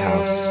Farnsworth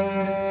House.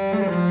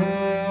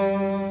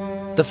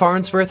 The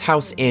Farnsworth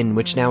House Inn,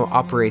 which now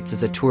operates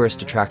as a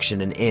tourist attraction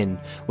and inn,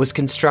 was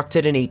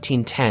constructed in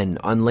 1810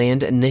 on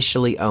land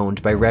initially owned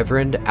by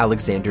Reverend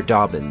Alexander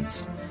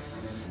Dobbins.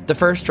 The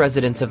first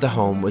residence of the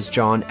home was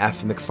John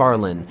F.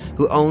 McFarlane,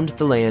 who owned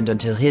the land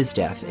until his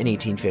death in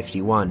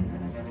 1851.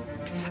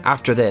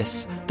 After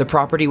this, the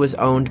property was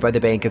owned by the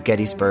Bank of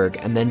Gettysburg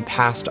and then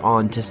passed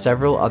on to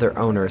several other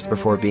owners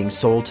before being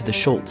sold to the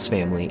Schultz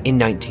family in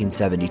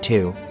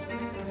 1972.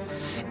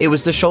 It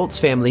was the Schultz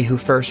family who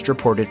first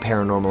reported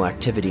paranormal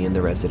activity in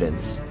the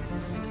residence.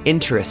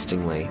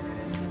 Interestingly,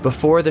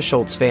 before the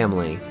Schultz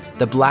family,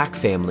 the Black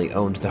family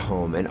owned the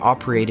home and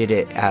operated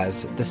it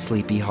as the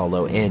Sleepy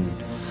Hollow Inn,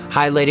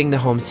 highlighting the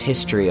home's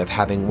history of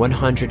having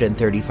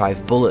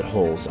 135 bullet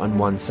holes on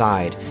one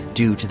side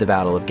due to the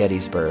Battle of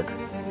Gettysburg.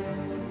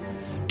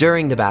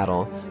 During the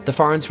battle, the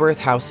Farnsworth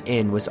House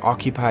Inn was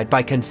occupied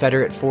by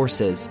Confederate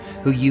forces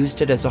who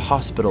used it as a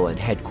hospital and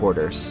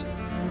headquarters.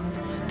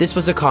 This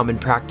was a common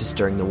practice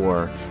during the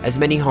war, as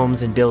many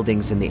homes and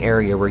buildings in the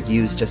area were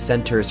used as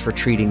centers for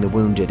treating the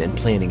wounded and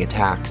planning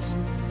attacks.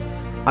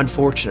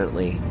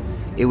 Unfortunately,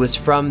 it was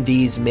from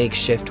these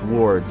makeshift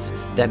wards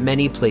that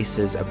many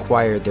places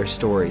acquired their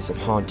stories of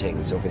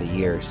hauntings over the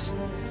years.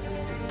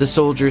 The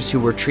soldiers who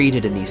were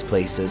treated in these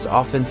places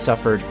often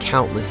suffered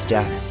countless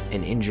deaths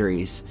and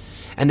injuries,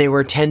 and they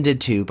were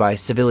tended to by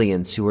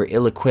civilians who were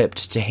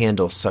ill-equipped to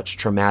handle such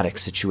traumatic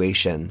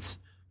situations.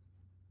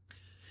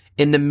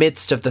 In the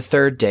midst of the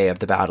third day of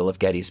the Battle of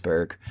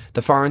Gettysburg,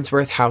 the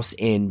Farnsworth House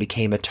Inn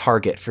became a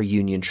target for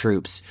Union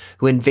troops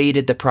who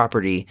invaded the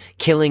property,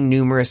 killing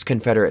numerous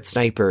Confederate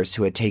snipers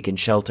who had taken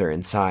shelter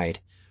inside.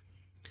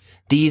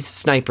 These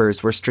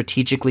snipers were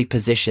strategically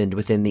positioned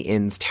within the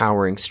inn's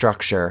towering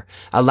structure,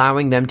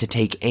 allowing them to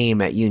take aim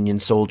at Union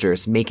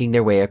soldiers making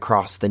their way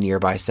across the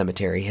nearby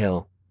Cemetery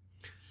Hill.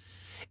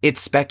 It's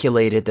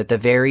speculated that the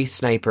very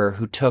sniper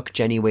who took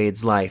Jenny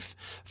Wade's life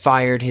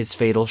fired his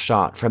fatal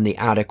shot from the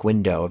attic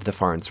window of the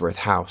Farnsworth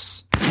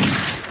house.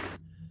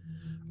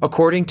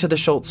 According to the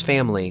Schultz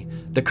family,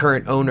 the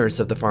current owners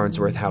of the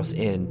Farnsworth House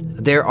Inn,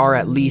 there are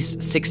at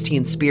least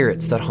 16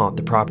 spirits that haunt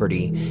the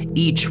property,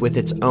 each with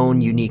its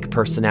own unique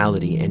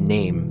personality and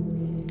name.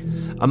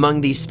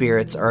 Among these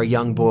spirits are a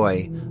young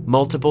boy,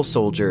 multiple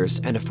soldiers,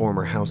 and a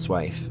former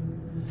housewife.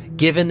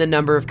 Given the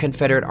number of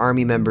Confederate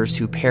Army members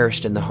who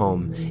perished in the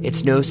home,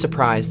 it's no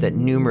surprise that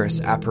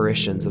numerous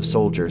apparitions of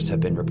soldiers have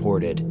been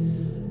reported.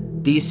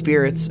 These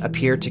spirits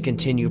appear to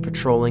continue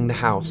patrolling the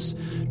house,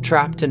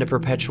 trapped in a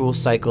perpetual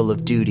cycle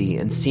of duty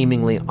and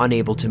seemingly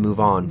unable to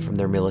move on from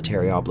their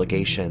military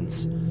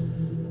obligations.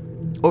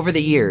 Over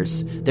the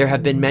years, there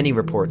have been many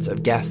reports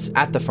of guests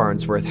at the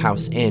Farnsworth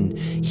House Inn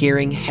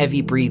hearing heavy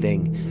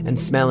breathing and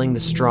smelling the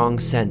strong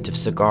scent of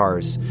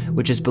cigars,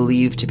 which is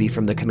believed to be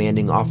from the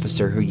commanding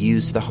officer who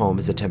used the home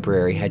as a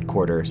temporary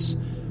headquarters.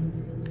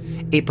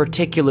 A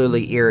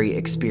particularly eerie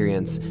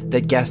experience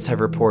that guests have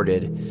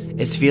reported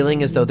is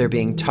feeling as though they're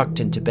being tucked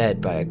into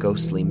bed by a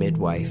ghostly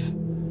midwife.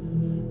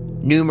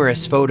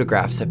 Numerous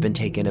photographs have been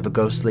taken of a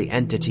ghostly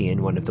entity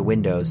in one of the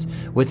windows,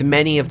 with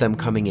many of them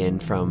coming in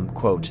from,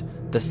 quote,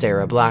 the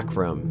Sarah Black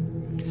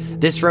Room.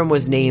 This room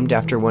was named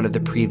after one of the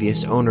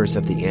previous owners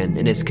of the inn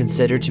and is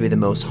considered to be the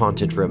most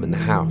haunted room in the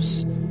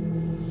house.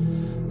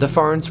 The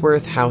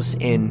Farnsworth House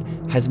Inn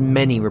has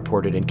many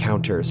reported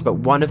encounters, but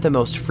one of the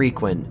most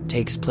frequent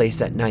takes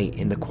place at night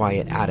in the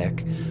quiet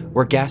attic,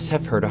 where guests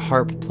have heard a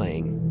harp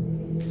playing.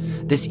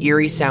 This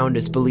eerie sound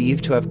is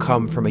believed to have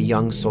come from a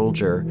young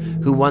soldier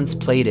who once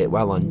played it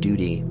while on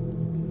duty.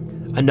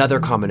 Another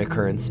common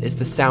occurrence is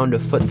the sound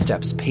of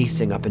footsteps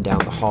pacing up and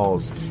down the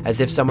halls,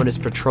 as if someone is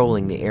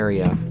patrolling the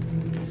area.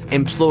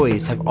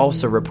 Employees have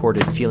also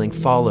reported feeling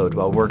followed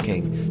while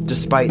working,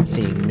 despite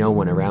seeing no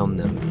one around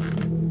them.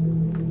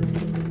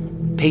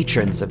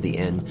 Patrons of the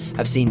inn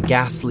have seen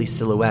ghastly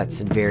silhouettes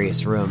in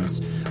various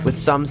rooms, with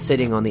some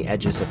sitting on the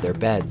edges of their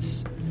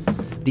beds.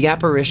 The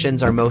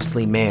apparitions are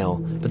mostly male,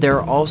 but there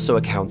are also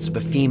accounts of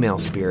a female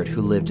spirit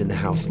who lived in the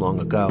house long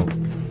ago.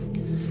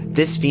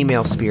 This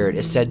female spirit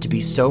is said to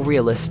be so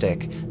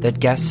realistic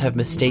that guests have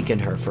mistaken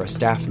her for a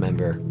staff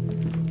member.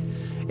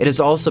 It has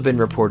also been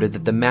reported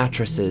that the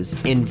mattresses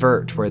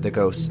invert where the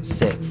ghost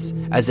sits,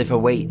 as if a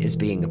weight is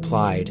being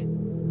applied.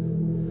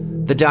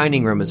 The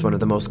dining room is one of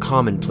the most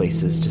common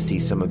places to see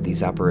some of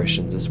these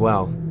apparitions as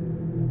well.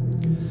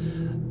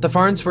 The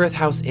Farnsworth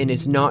House Inn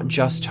is not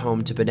just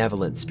home to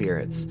benevolent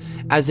spirits,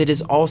 as it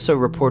is also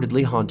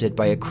reportedly haunted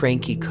by a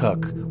cranky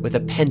cook with a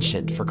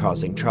penchant for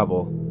causing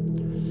trouble.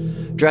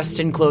 Dressed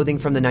in clothing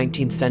from the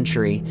 19th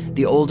century,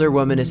 the older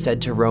woman is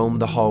said to roam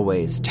the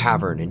hallways,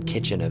 tavern, and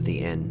kitchen of the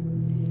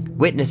inn.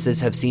 Witnesses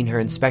have seen her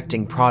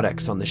inspecting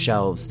products on the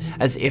shelves,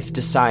 as if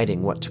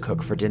deciding what to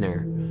cook for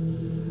dinner.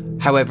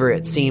 However,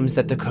 it seems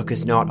that the cook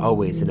is not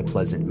always in a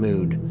pleasant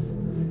mood.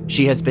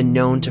 She has been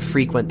known to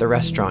frequent the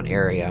restaurant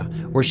area,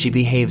 where she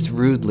behaves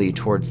rudely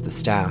towards the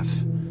staff.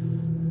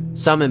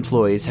 Some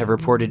employees have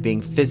reported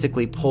being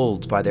physically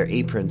pulled by their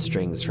apron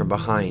strings from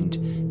behind,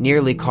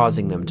 nearly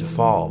causing them to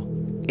fall.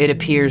 It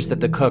appears that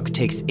the cook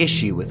takes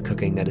issue with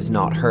cooking that is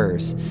not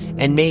hers,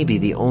 and may be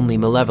the only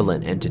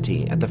malevolent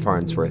entity at the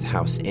Farnsworth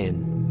House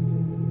Inn.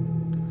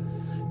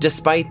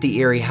 Despite the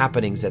eerie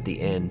happenings at the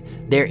inn,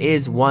 there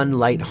is one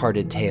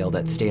light-hearted tale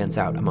that stands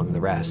out among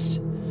the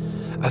rest.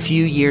 A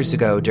few years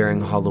ago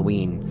during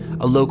Halloween,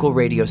 a local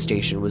radio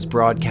station was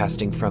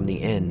broadcasting from the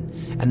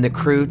inn, and the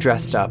crew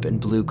dressed up in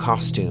blue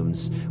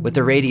costumes, with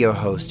the radio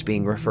host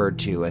being referred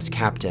to as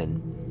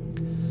Captain.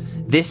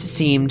 This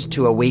seemed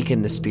to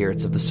awaken the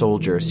spirits of the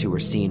soldiers who were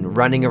seen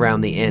running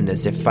around the inn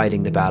as if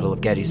fighting the Battle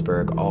of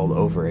Gettysburg all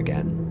over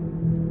again.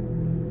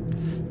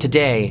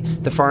 Today,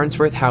 the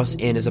Farnsworth House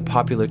Inn is a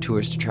popular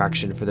tourist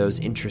attraction for those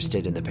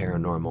interested in the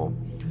paranormal.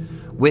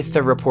 With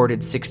the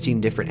reported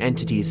 16 different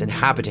entities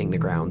inhabiting the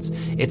grounds,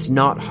 it's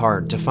not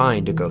hard to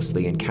find a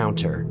ghostly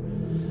encounter.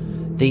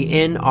 The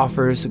inn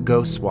offers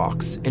ghost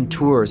walks and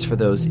tours for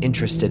those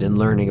interested in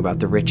learning about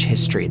the rich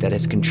history that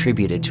has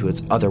contributed to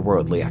its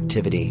otherworldly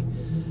activity.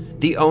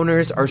 The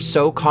owners are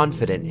so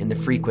confident in the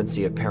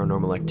frequency of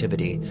paranormal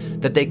activity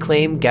that they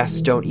claim guests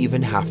don't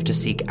even have to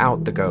seek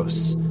out the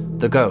ghosts.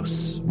 The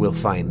ghosts will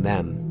find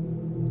them.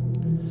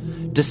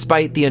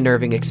 Despite the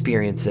unnerving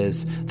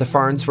experiences, the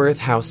Farnsworth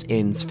House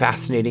Inn's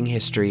fascinating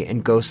history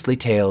and ghostly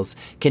tales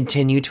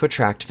continue to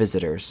attract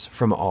visitors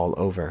from all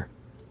over.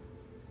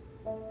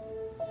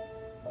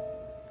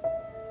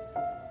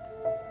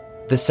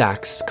 The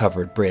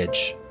Sachs-Covered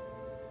Bridge.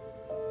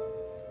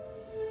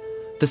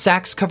 The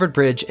Sachs-Covered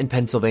Bridge in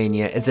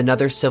Pennsylvania is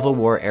another Civil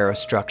War-era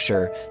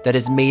structure that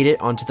has made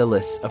it onto the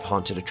list of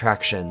haunted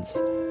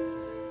attractions.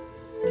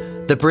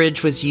 The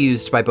bridge was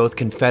used by both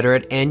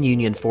Confederate and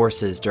Union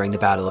forces during the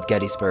Battle of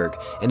Gettysburg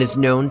and is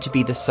known to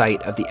be the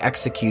site of the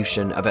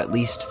execution of at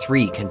least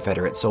 3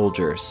 Confederate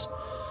soldiers.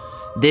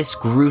 This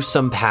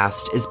gruesome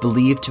past is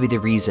believed to be the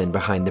reason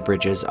behind the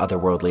bridge's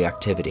otherworldly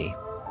activity.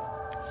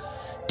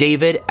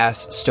 David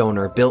S.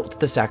 Stoner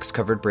built the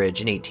Sachs-Covered Bridge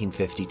in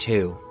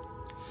 1852.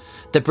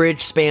 The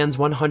bridge spans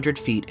 100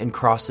 feet and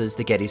crosses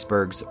the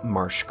Gettysburg's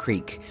Marsh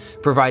Creek,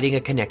 providing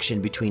a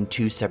connection between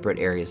 2 separate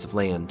areas of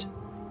land.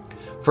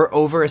 For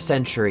over a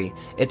century,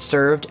 it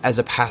served as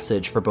a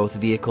passage for both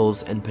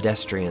vehicles and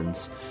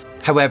pedestrians.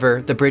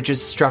 However, the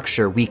bridge's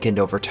structure weakened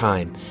over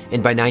time,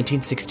 and by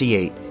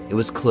 1968, it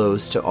was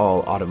closed to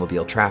all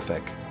automobile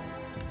traffic.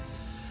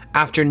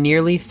 After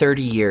nearly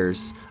 30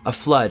 years, a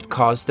flood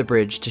caused the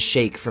bridge to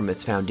shake from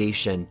its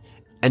foundation,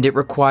 and it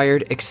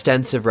required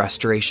extensive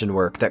restoration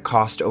work that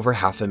cost over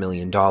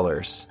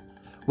 $500,000.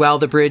 While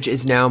the bridge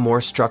is now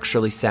more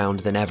structurally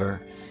sound than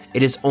ever,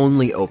 it is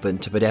only open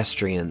to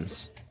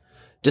pedestrians.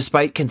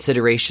 Despite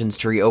considerations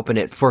to reopen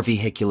it for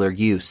vehicular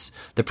use,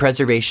 the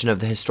preservation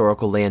of the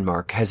historical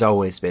landmark has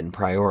always been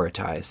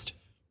prioritized.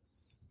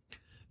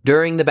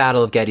 During the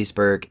Battle of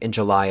Gettysburg in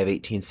July of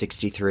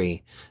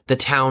 1863, the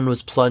town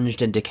was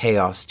plunged into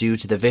chaos due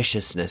to the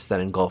viciousness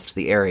that engulfed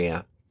the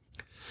area.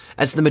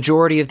 As the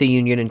majority of the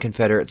Union and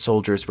Confederate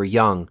soldiers were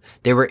young,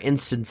 there were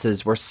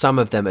instances where some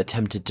of them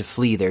attempted to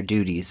flee their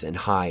duties and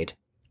hide.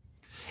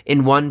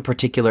 In one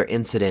particular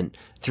incident,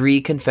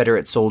 3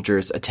 Confederate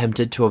soldiers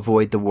attempted to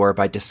avoid the war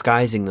by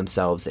disguising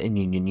themselves in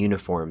Union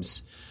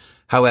uniforms.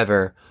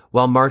 However,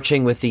 while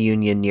marching with the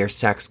Union near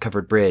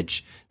Sachs-Covered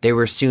Bridge, they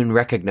were soon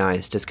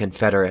recognized as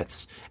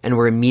Confederates and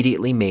were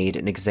immediately made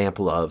an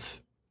example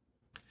of.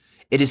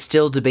 It is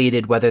still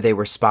debated whether they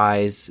were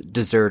spies,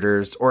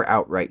 deserters, or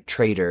outright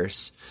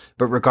traitors,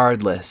 but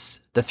regardless,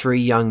 the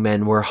 3 young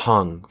men were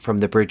hung from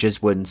the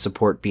bridge's wooden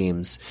support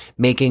beams,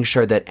 making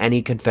sure that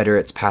any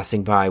Confederates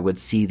passing by would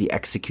see the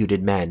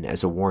executed men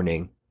as a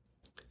warning.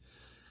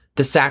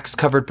 The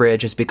Sachs-Covered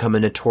Bridge has become a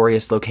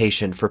notorious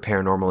location for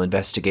paranormal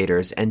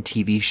investigators and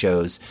TV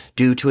shows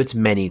due to its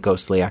many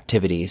ghostly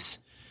activities.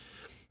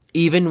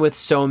 Even with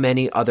so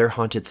many other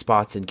haunted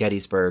spots in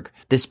Gettysburg,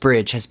 this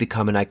bridge has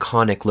become an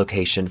iconic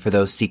location for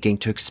those seeking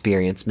to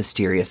experience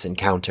mysterious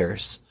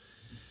encounters.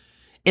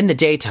 In the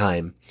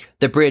daytime,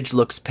 the bridge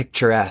looks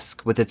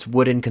picturesque with its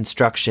wooden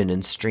construction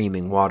and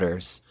streaming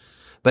waters,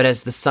 but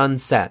as the sun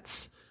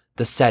sets,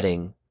 the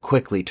setting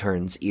quickly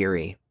turns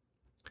eerie.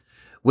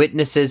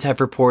 Witnesses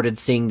have reported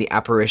seeing the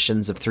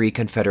apparitions of 3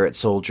 Confederate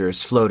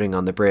soldiers floating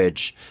on the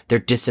bridge, their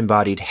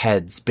disembodied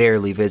heads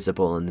barely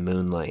visible in the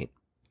moonlight.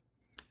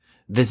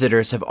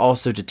 Visitors have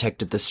also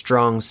detected the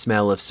strong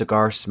smell of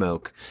cigar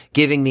smoke,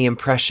 giving the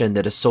impression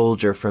that a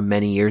soldier from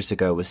many years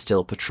ago was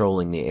still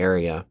patrolling the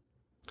area.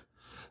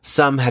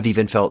 Some have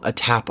even felt a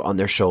tap on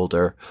their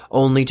shoulder,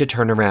 only to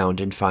turn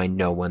around and find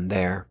no one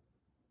there.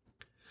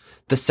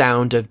 The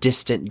sound of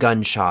distant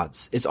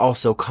gunshots is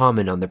also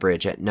common on the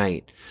bridge at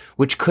night,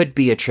 which could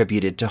be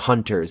attributed to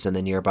hunters in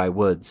the nearby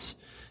woods,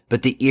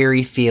 but the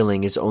eerie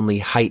feeling is only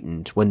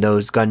heightened when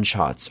those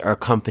gunshots are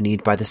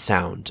accompanied by the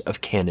sound of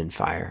cannon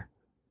fire.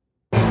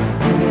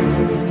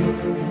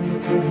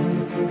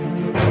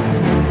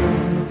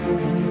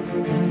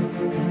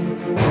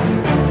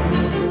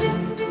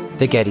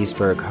 The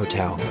Gettysburg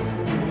Hotel.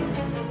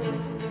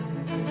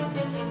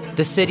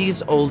 The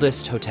city's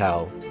oldest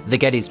hotel, the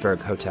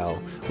Gettysburg Hotel,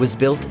 was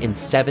built in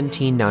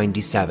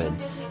 1797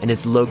 and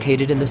is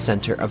located in the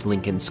center of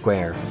Lincoln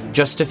Square,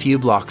 just a few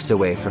blocks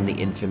away from the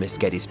infamous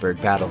Gettysburg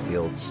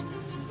battlefields.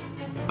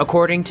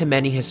 According to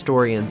many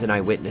historians and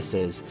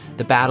eyewitnesses,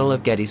 the Battle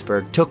of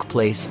Gettysburg took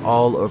place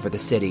all over the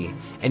city,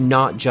 and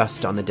not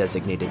just on the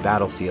designated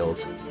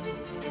battlefield.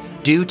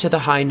 Due to the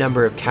high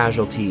number of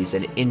casualties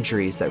and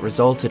injuries that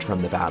resulted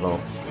from the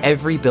battle,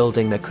 every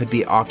building that could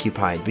be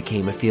occupied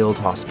became a field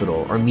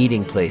hospital or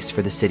meeting place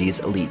for the city's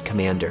elite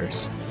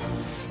commanders.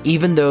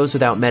 Even those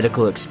without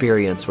medical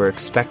experience were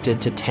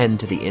expected to tend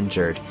to the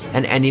injured,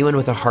 and anyone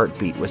with a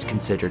heartbeat was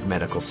considered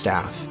medical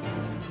staff.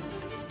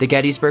 The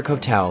Gettysburg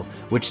Hotel,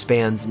 which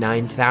spans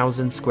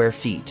 9,000 square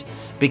feet,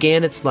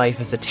 began its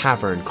life as a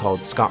tavern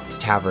called Scott's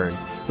Tavern,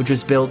 which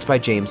was built by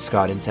James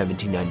Scott in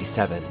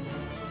 1797.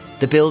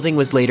 The building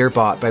was later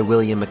bought by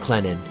William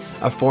McLennan,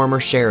 a former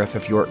sheriff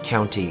of York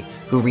County,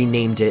 who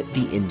renamed it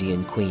the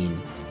Indian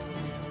Queen.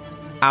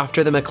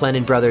 After the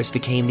McLennan brothers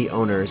became the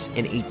owners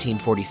in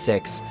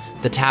 1846,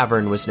 the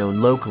tavern was known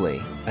locally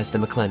as the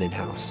McLennan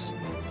House.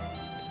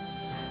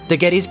 The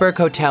Gettysburg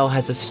Hotel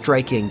has a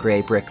striking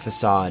gray brick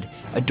facade,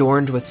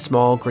 adorned with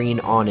small green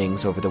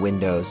awnings over the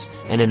windows,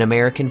 and an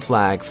American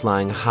flag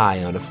flying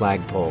high on a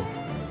flagpole.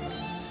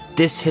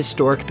 This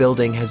historic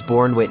building has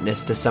borne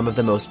witness to some of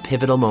the most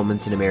pivotal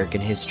moments in American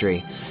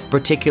history,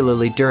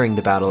 particularly during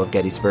the Battle of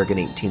Gettysburg in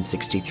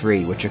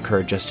 1863, which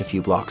occurred just a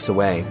few blocks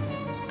away.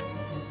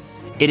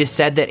 It is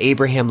said that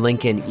Abraham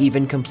Lincoln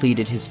even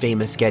completed his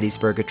famous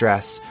Gettysburg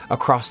Address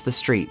across the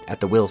street at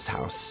the Wills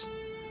House.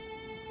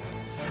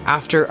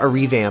 After a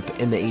revamp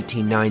in the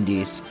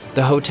 1890s,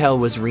 the hotel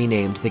was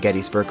renamed the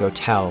Gettysburg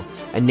Hotel,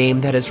 a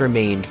name that has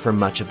remained for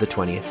much of the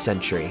 20th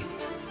century.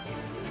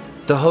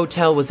 The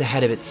hotel was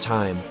ahead of its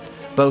time,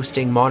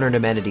 boasting modern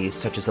amenities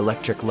such as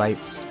electric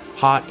lights,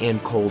 hot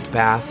and cold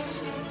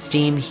baths,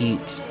 steam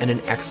heat, and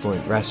an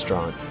excellent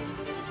restaurant.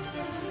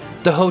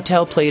 The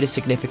hotel played a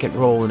significant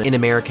role in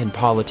American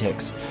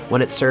politics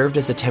when it served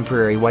as a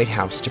temporary White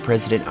House to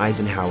President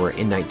Eisenhower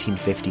in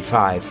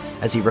 1955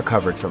 as he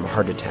recovered from a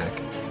heart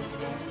attack.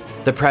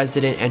 The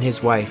president and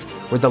his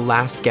wife were the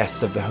last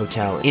guests of the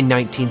hotel in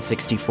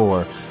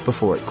 1964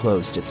 before it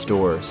closed its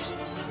doors.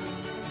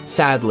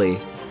 Sadly,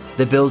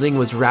 the building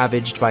was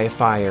ravaged by a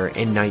fire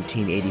in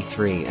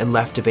 1983 and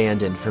left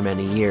abandoned for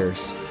many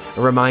years,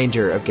 a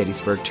reminder of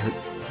Gettysburg's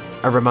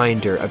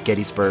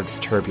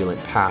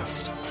turbulent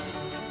past.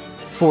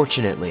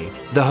 Fortunately,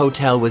 the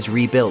hotel was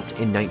rebuilt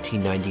in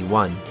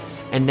 1991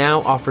 and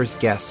now offers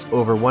guests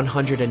over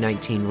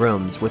 119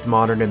 rooms with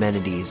modern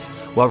amenities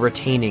while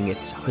retaining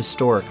its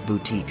historic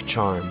boutique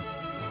charm.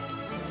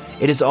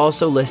 It is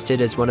also listed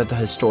as one of the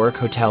historic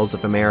hotels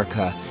of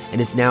America and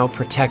is now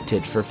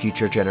protected for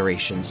future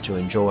generations to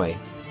enjoy.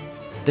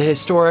 The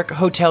historic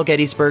Hotel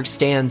Gettysburg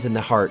stands in the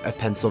heart of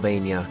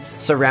Pennsylvania,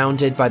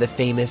 surrounded by the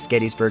famous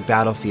Gettysburg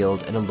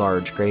battlefield and a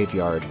large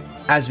graveyard.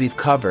 As we've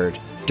covered,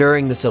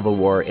 during the Civil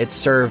War, it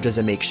served as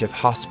a makeshift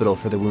hospital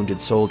for the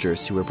wounded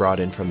soldiers who were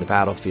brought in from the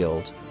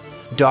battlefield.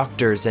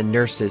 Doctors and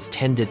nurses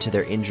tended to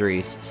their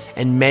injuries,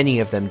 and many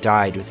of them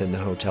died within the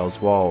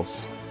hotel's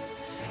walls.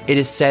 It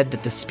is said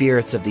that the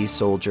spirits of these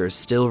soldiers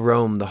still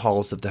roam the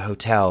halls of the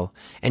hotel,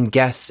 and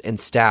guests and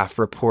staff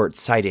report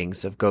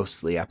sightings of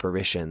ghostly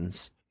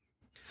apparitions.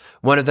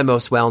 One of the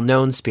most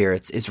well-known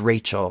spirits is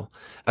Rachel,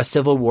 a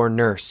Civil War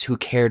nurse who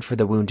cared for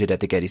the wounded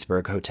at the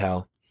Gettysburg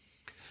Hotel.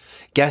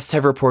 Guests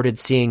have reported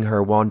seeing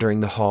her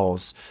wandering the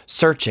halls,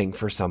 searching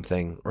for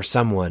something or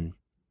someone.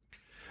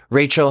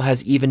 Rachel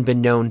has even been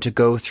known to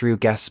go through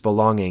guests'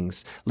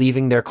 belongings,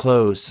 leaving their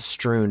clothes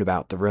strewn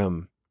about the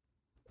room.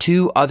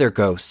 2 other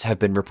ghosts have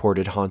been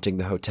reported haunting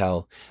the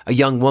hotel, a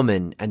young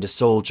woman and a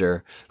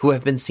soldier, who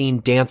have been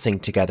seen dancing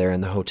together in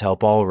the hotel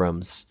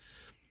ballrooms.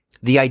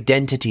 The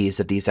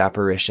identities of these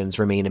apparitions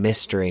remain a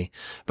mystery,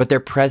 but their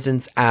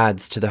presence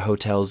adds to the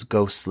hotel's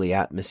ghostly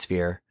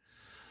atmosphere.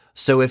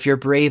 So if you're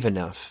brave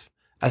enough,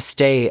 a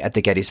stay at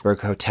the Gettysburg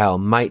Hotel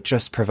might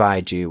just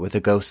provide you with a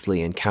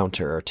ghostly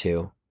encounter or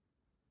two.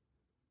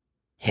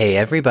 Hey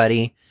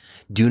everybody!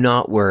 Do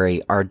not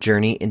worry, our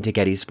journey into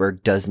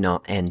Gettysburg does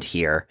not end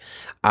here.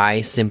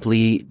 I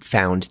simply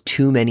found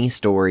too many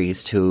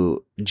stories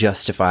to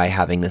justify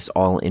having this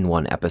all in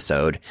one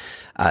episode.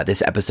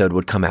 This episode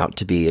would come out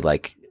to be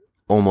like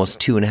almost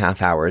 2.5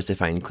 hours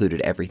if I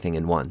included everything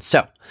in one.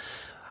 So,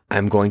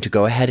 I'm going to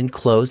go ahead and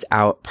close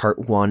out part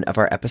 1 of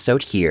our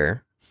episode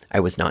here. I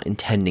was not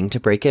intending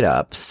to break it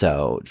up,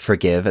 so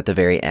forgive at the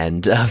very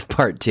end of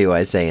part 2,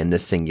 I say in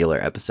this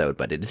singular episode,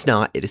 but it is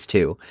not, it is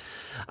 2.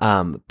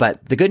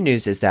 But the good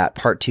news is that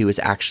part 2 is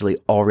actually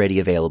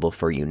already available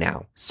for you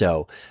now.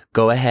 So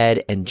go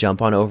ahead and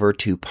jump on over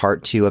to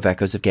part 2 of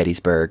Echoes of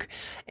Gettysburg,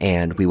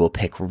 and we will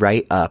pick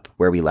right up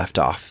where we left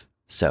off.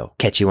 So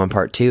catch you on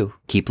part 2.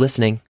 Keep listening.